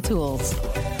Ultimate Pool Tools.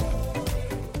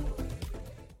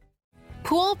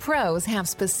 Pool pros have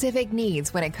specific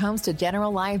needs when it comes to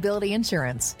general liability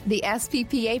insurance. The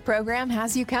SPPA program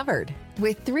has you covered.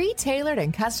 With 3 tailored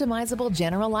and customizable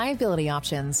general liability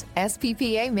options,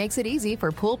 SPPA makes it easy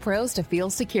for pool pros to feel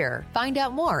secure. Find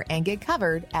out more and get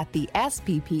covered at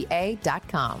thesppa.com.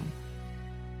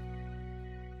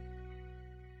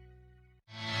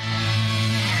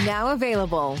 Now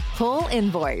available, Pool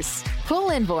Invoice.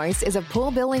 Pool Invoice is a pool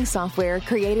billing software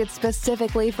created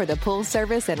specifically for the pool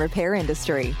service and repair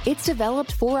industry. It's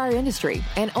developed for our industry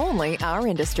and only our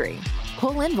industry.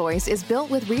 Pool Invoice is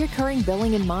built with recurring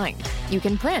billing in mind. You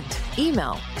can print,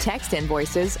 email, text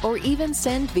invoices, or even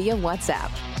send via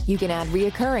WhatsApp. You can add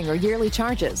reoccurring or yearly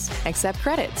charges, accept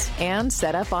credits, and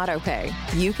set up autopay.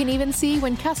 You can even see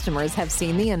when customers have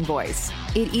seen the invoice.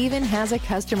 It even has a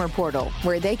customer portal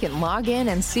where they can log in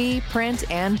and see, print,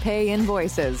 and pay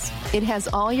invoices. It has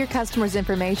all your customers'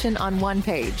 information on one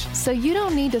page, so you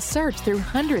don't need to search through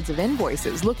hundreds of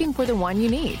invoices looking for the one you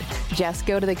need. Just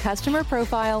go to the customer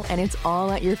profile and it's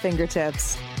all at your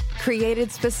fingertips.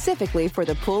 Created specifically for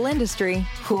the pool industry,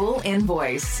 Pool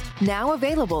Invoice. Now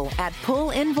available at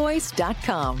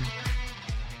poolinvoice.com.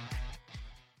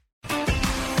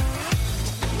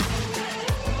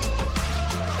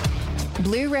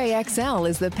 Blu-ray XL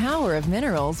is the power of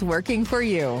minerals working for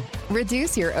you.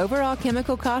 Reduce your overall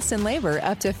chemical costs and labor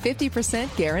up to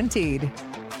 50% guaranteed.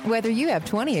 Whether you have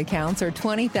 20 accounts or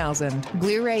 20,000,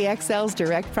 Blu-ray XL's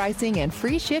direct pricing and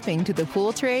free shipping to the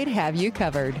pool trade have you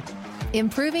covered.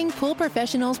 Improving pool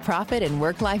professionals' profit and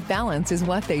work-life balance is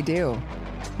what they do.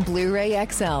 Blu-ray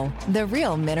XL, the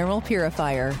real mineral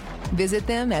purifier. Visit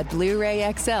them at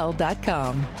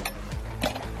BluRayXL.com.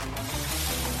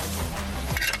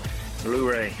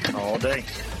 Blu-ray all day.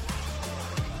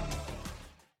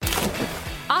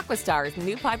 Aquastar's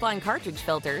new pipeline cartridge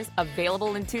filters,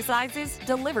 available in 2 sizes,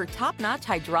 deliver top-notch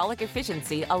hydraulic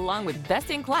efficiency along with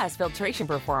best-in-class filtration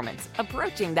performance,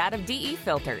 approaching that of DE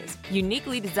filters.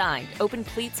 Uniquely designed, open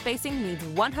pleat spacing means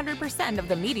 100% of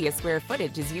the media square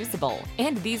footage is usable.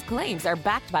 And these claims are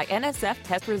backed by NSF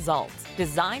test results.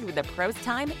 Designed with the pro's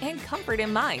time and comfort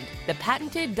in mind, the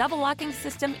patented double-locking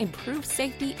system improves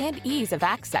safety and ease of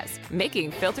access,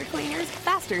 making filter cleaners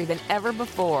faster than ever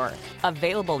before.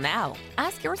 Available now.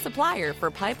 Ask your supplier for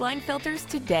pipeline filters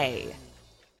today.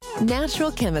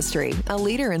 Natural Chemistry, a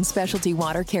leader in specialty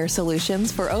water care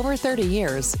solutions for over 30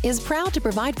 years, is proud to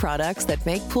provide products that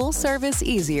make pool service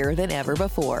easier than ever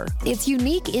before. Its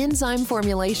unique enzyme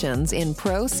formulations in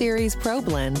Pro Series Pro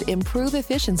Blend improve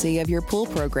efficiency of your pool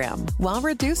program while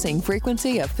reducing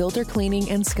frequency of filter cleaning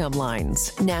and scum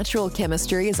lines. Natural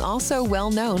Chemistry is also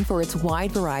well known for its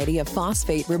wide variety of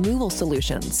phosphate removal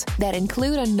solutions that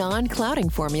include a non-clouding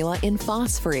formula in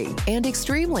Phos-Free and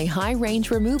extremely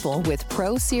high-range removal with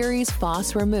Pro Series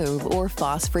Phos Remove or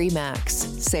Phos-Free Max.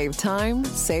 Save time,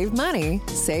 save money,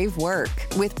 save work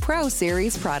with Pro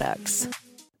Series products.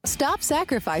 Stop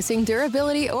sacrificing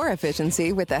durability or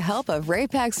efficiency with the help of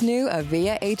Raypak's new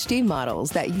Avia HD models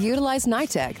that utilize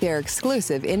NITEC, their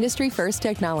exclusive industry-first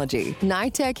technology.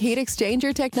 NITEC heat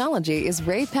exchanger technology is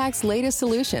Raypak's latest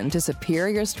solution to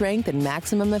superior strength and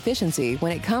maximum efficiency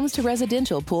when it comes to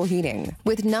residential pool heating.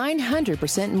 With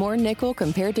 900% more nickel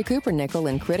compared to copper nickel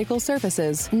in critical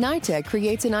surfaces, NITEC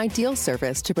creates an ideal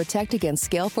surface to protect against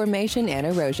scale formation and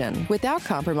erosion without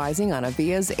compromising on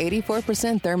Avia's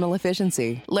 84% thermal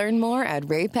efficiency. Learn more at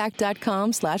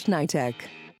raypak.com/NITEC.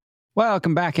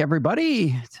 Welcome back,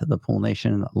 everybody, to the Pool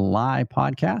Nation Live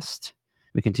podcast.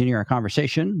 We continue our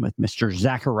conversation with Mr.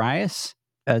 Zacharias.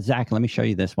 Zach, let me show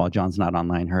you this while John's not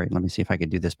online. Hurry, let me see if I can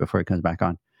do this before he comes back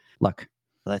on. Look,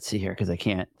 let's see here, because I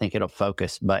can't think it'll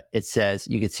focus, but it says,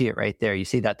 you can see it right there. You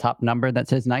see that top number that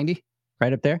says 90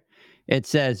 right up there? It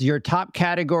says your top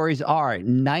categories are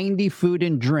 90 food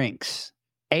and drinks,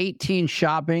 18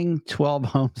 shopping, 12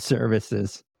 home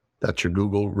services. That's your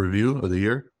Google review of the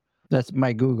year? That's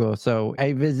my Google. So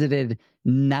I visited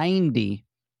 90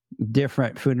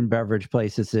 different food and beverage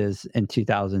places in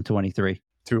 2023.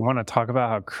 Do we want to talk about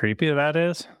how creepy that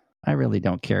is? I really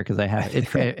don't care because I have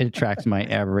it. It tracks my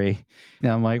every.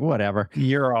 I'm like, whatever.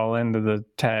 You're all into the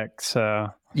tech, so.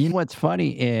 You know what's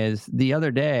funny is the other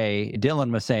day,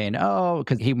 Dylan was saying, oh,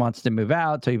 because he wants to move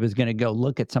out. So he was going to go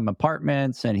look at some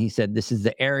apartments. And he said, this is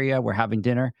the area we're having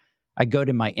dinner. I go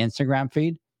to my Instagram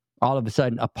feed. All of a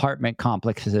sudden, apartment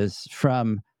complexes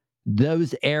from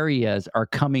those areas are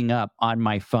coming up on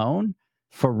my phone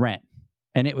for rent.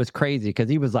 And it was crazy because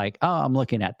he was like, oh, I'm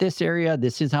looking at this area.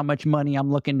 This is how much money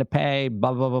I'm looking to pay,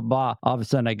 blah, blah, blah, blah. All of a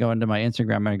sudden, I go into my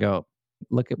Instagram and I go,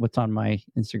 look at what's on my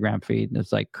Instagram feed. And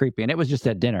it's like creepy. And it was just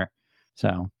at dinner.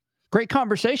 So great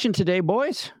conversation today,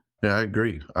 boys. Yeah, I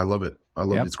agree. I love it. I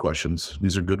love these questions.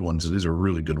 These are good ones. These are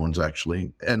really good ones,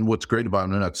 actually. And what's great about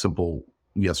them, they're not simple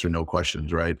yes or no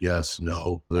questions, right? Yes,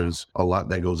 no. There's a lot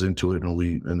that goes into it,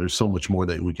 and there's so much more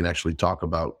that we can actually talk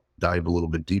about, dive a little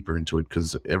bit deeper into it,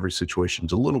 because every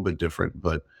situation's a little bit different.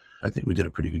 But I think we did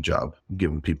a pretty good job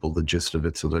giving people the gist of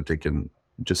it so that they can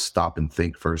just stop and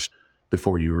think first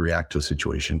before you react to a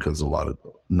situation, because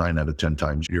 9 out of 10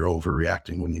 times you're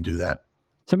overreacting when you do that.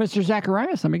 So, Mr.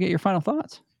 Zacharias, let me get your final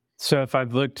thoughts. So if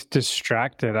I've looked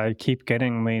distracted, I keep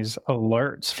getting these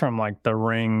alerts from like the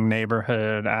Ring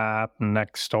neighborhood app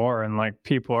next door, and like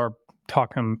people are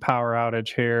talking power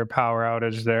outage here, power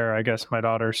outage there. I guess my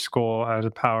daughter's school has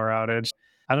a power outage.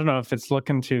 I don't know if it's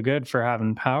looking too good for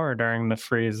having power during the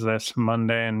freeze this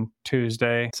Monday and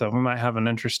Tuesday. So we might have an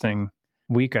interesting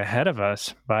week ahead of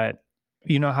us, but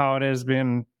you know how it is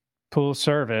being pool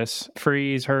service,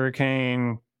 freeze,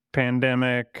 hurricane,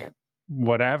 pandemic,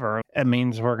 whatever. It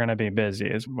means we're going to be busy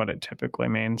is what it typically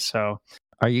means. So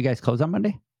Are you guys closed on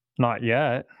Monday? not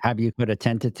yet. Have you put a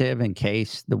tentative in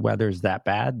case the weather's that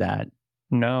bad that...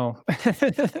 No.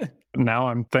 Now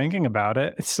I'm thinking about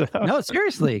it. So. No,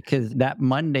 seriously, because that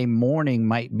Monday morning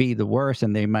might be the worst,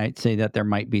 and they might say that there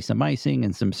might be some icing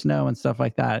and some snow and stuff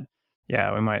like that.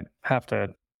 Yeah, we might have to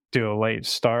do a late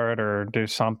start or do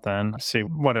something, see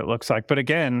what it looks like. But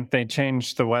again, they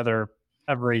change the weather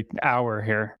every hour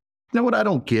here. You know what I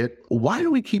don't get? Why do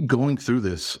we keep going through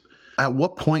this? At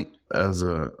what point as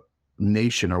a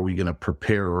nation are we going to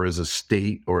prepare, or as a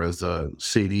state or as a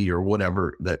city or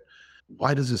whatever, that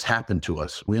why does this happen to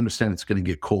us? We understand it's going to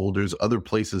get cold. There's other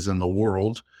places in the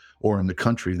world or in the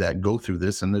country that go through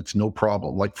this, and it's no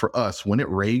problem. Like for us, when it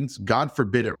rains, God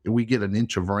forbid it, we get an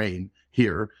inch of rain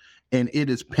here, and it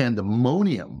is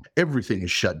pandemonium. Everything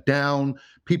is shut down.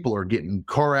 People are getting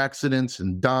car accidents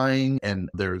and dying, and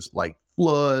there's like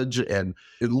floods, and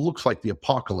it looks like the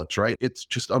apocalypse, right? It's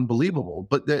just unbelievable.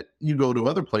 But that you go to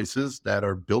other places that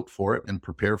are built for it and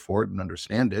prepare for it and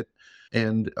understand it,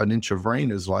 and an inch of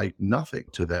rain is like nothing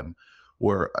to them.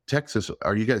 Where Texas,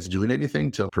 are you guys doing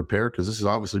anything to prepare? Because this is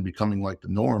obviously becoming like the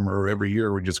norm, or every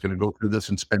year we're just going to go through this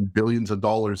and spend billions of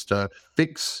dollars to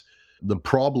fix the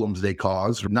problems they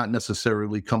cause, not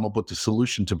necessarily come up with the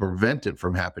solution to prevent it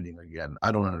from happening again.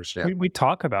 I don't understand. We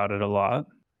talk about it a lot.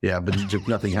 Yeah, but just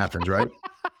nothing happens, right?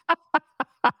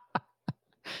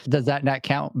 Does that not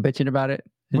count, bitching about it?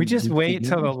 We just wait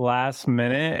till the last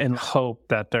minute and hope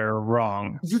that they're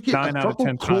wrong. You get 9 a out of couple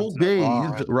 10 cold times they're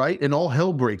wrong. days, right? And all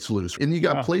hell breaks loose. And you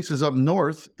got places up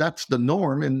north, that's the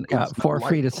norm. And Got 4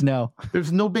 feet of snow.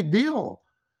 There's no big deal.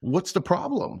 What's the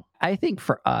problem? I think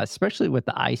for us, especially with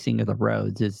the icing of the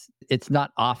roads, is it's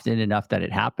not often enough that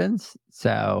it happens.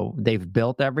 So they've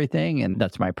built everything, and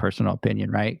that's my personal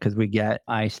opinion, right? Because we get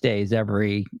ice days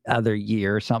every other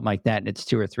year, something like that, and it's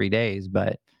 2 or 3 days.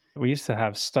 But We used to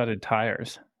have studded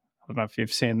tires. I don't know if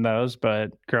you've seen those,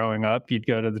 but growing up, you'd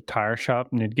go to the tire shop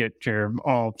and you'd get your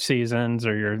all seasons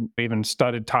or your even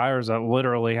studded tires that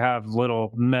literally have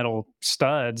little metal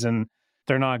studs, and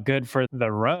they're not good for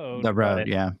the road. the road,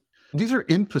 yeah. These are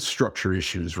infrastructure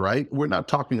issues, right? We're not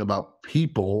talking about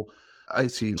people. I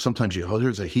see sometimes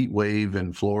there's a heat wave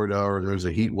in Florida, or there's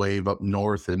a heat wave up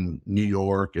north in New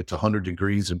York. It's 100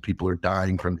 degrees and people are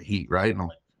dying from the heat, right? And I'm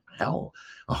like, hell,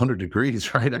 100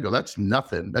 degrees, right? I go, that's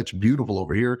nothing. That's beautiful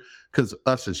over here, because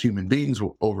us as human beings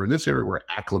over in this area, we're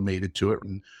acclimated to it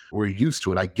and we're used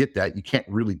to it. I get that. You can't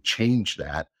really change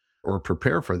that or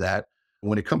prepare for that.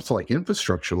 When it comes to like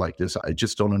infrastructure like this, I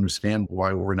just don't understand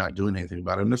why we're not doing anything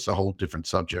about it. And this is a whole different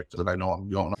subject that I know I'm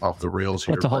going off the rails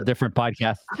here. It's a whole different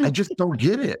podcast. I just don't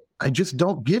get it. I just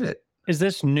don't get it. Is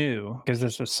this new? Is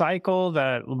this a cycle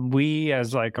that we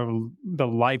as like the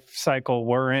life cycle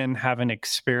we're in haven't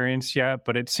experienced yet?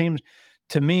 But it seems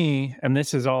to me, and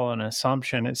this is all an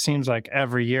assumption, it seems like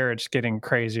every year it's getting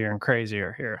crazier and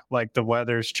crazier here. Like the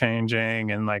weather's changing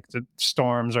and like the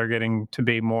storms are getting to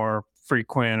be more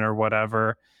frequent or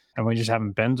whatever. And we just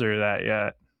haven't been through that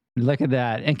yet. Look at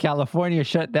that. In California,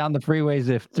 shut down the freeways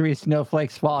if 3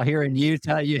 snowflakes fall. Here in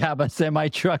Utah, you have a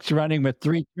semi-trucks running with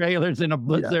 3 trailers in a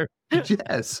blizzard. Yeah.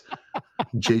 Yes.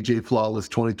 JJ Flawless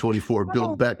 2024,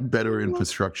 build back better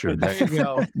infrastructure. There you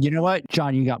go. You know what,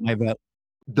 John, you got my vote.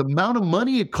 The amount of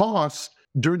money it costs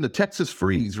during the Texas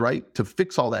freeze, right, to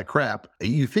fix all that crap,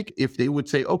 you think if they would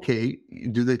say, okay,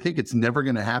 do they think it's never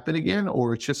going to happen again?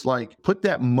 Or it's just like, put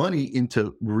that money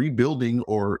into rebuilding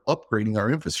or upgrading our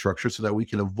infrastructure so that we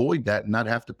can avoid that and not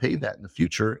have to pay that in the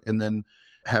future, and then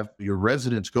have your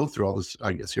residents go through all this.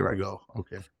 I guess here I go.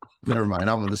 Okay, never mind.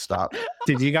 I'm going to stop.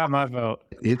 Did you got my vote?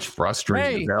 It's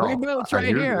frustrating. Hey, 3 votes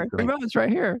right here. 3 votes right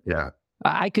here. Yeah.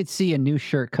 I could see a new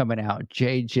shirt coming out,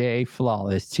 JJ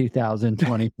Flawless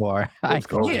 2024. I see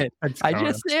it.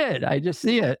 I just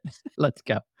see it. Let's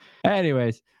go.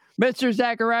 Anyways, Mr.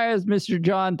 Zacharias, Mr.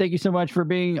 John, thank you so much for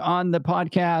being on the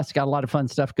podcast. Got a lot of fun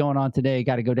stuff going on today.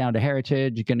 Got to go down to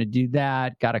Heritage. Going to do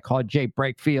that. Got to call Jay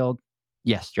Brakefield.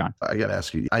 Yes, John. I got to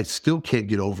ask you, I still can't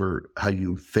get over how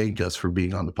you thank us for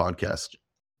being on the podcast.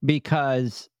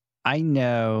 Because I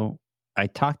know I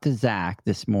talked to Zach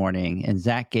this morning and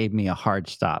Zach gave me a hard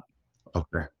stop.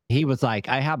 Okay. He was like,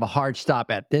 I have a hard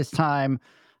stop at this time.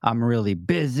 I'm really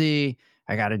busy.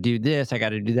 I got to do this. I got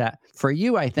to do that. For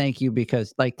you, I thank you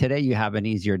because like today you have an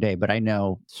easier day, but I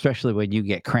know, especially when you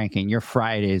get cranking, your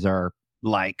Fridays are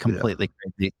like completely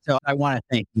crazy. So I want to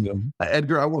thank you.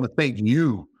 Edgar, I want to thank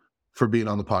you for being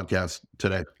on the podcast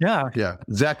today. Yeah. Yeah.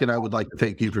 Zach and I would like to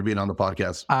thank you for being on the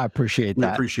podcast. I appreciate We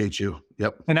that. appreciate you.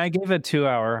 Yep. And I gave a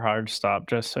 2-hour hard stop,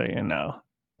 just so you know.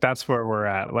 That's where we're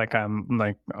at. Like, I'm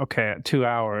like, okay, at 2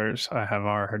 hours, I have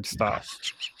our hard stop.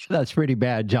 That's pretty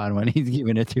bad, John, when he's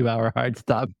giving a 2-hour hard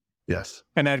stop. Yes.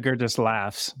 And Edgar just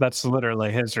laughs. That's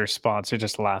literally his response. He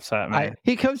just laughs at me.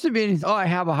 He comes to me and he's, I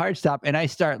have a hard stop. And I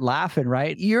start laughing,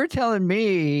 right? You're telling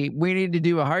me we need to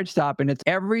do a hard stop. And it's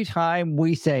every time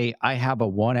we say, I have a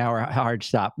 1 hour hard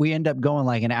stop, we end up going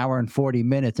like an hour and 40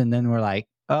 minutes. And then we're like,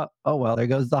 oh, well, there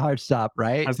goes the hard stop,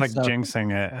 right? I was like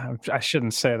jinxing it. I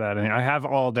shouldn't say that. I have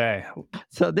all day.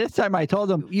 So this time I told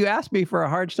him, you ask me for a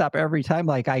hard stop every time,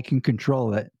 like I can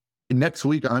control it. Next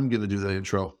week, I'm going to do the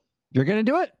intro. You're going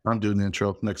to do it? I'm doing the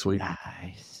intro next week.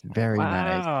 Nice. Very Wow,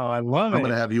 nice. I love I'm it.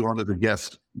 going to have you on as a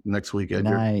guest next week,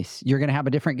 Edgar. Nice. You're going to have a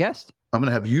different guest? I'm going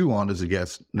to have you on as a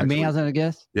guest next Me week. as a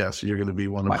guest? Yes, you're going to be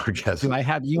one of our guests. Do I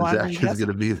have you on as a Zach is guest? going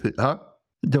to be the,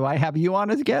 Do I have you on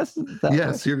as a guest?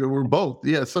 Yes, we're both.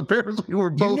 Yes, apparently we're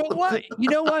both. You know what? You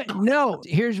know what? No,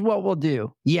 here's what we'll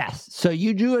do. Yes. So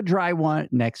you do a dry one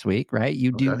next week, right?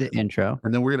 You do Okay. the intro.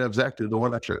 And then we're going to have Zach do the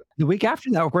one after. The week after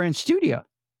that, we're in studio.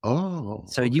 Oh.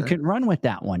 So you okay. can run with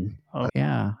that one. Oh.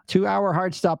 Yeah. 2-hour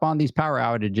hard stop on these power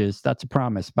outages. That's a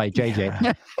promise by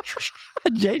JJ.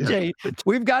 JJ,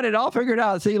 we've got it all figured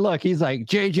out. See, look, he's like,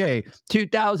 JJ,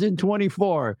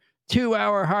 2024.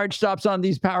 2-hour hard stops on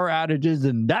these power outages.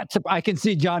 And I can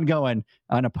see John going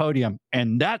on a podium.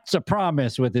 And that's a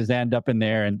promise with his hand up in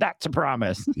there. And that's a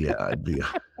promise. Yeah, I'd be.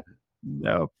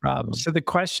 No problem. So the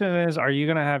question is, are you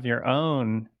going to have your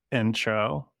own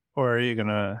intro or are you going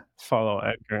to follow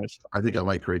Edgar's? I think I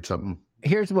might create something.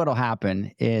 Here's what'll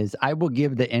happen is I will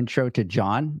give the intro to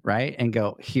John, right? And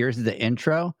go, here's the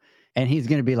intro. And he's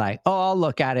going to be like, oh, I'll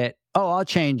look at it. Oh, I'll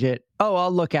change it. Oh,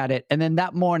 I'll look at it. And then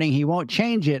that morning he won't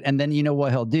change it. And then you know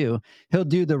what he'll do? He'll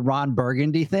do the Ron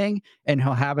Burgundy thing and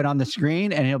he'll have it on the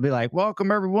screen and he'll be like,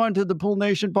 welcome everyone to the Pool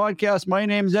Nation podcast. My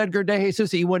name's Edgar De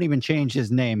Jesus. He won't even change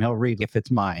his name. He'll read if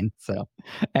it's mine. So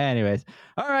anyways,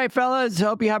 all right, fellas,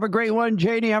 hope you have a great one.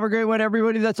 JD, have a great one.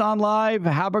 Everybody that's on live,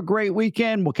 have a great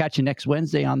weekend. We'll catch you next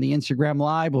Wednesday on the Instagram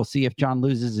live. We'll see if John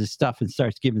loses his stuff and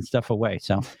starts giving stuff away.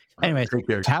 So anyways, Take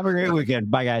care. have a great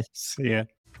weekend. Bye, guys. See ya.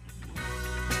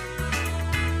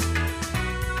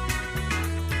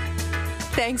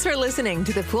 Thanks for listening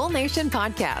to the Pool Nation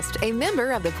podcast, a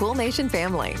member of the Pool Nation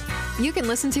family. You can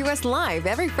listen to us live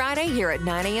every Friday here at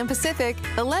 9 a.m. Pacific,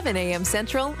 11 a.m.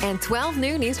 Central, and 12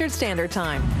 noon Eastern Standard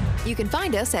Time. You can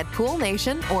find us at Pool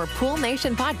Nation or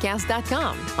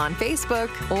poolnationpodcast.com, on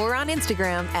Facebook, or on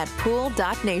Instagram at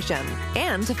pool.nation.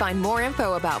 And to find more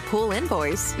info about Pool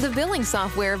Invoice, the billing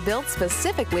software built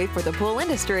specifically for the pool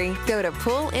industry, go to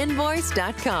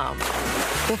poolinvoice.com.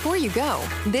 Before you go,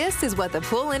 this is what the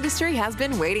pool industry has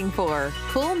been waiting for.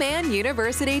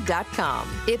 PoolmanUniversity.com.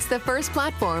 It's the first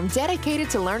platform dedicated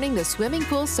to learning the swimming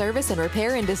pool service and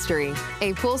repair industry.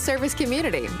 A pool service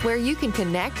community where you can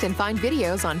connect and find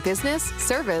videos on business,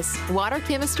 service, water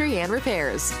chemistry, and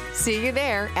repairs. See you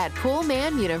there at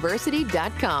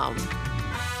PoolmanUniversity.com.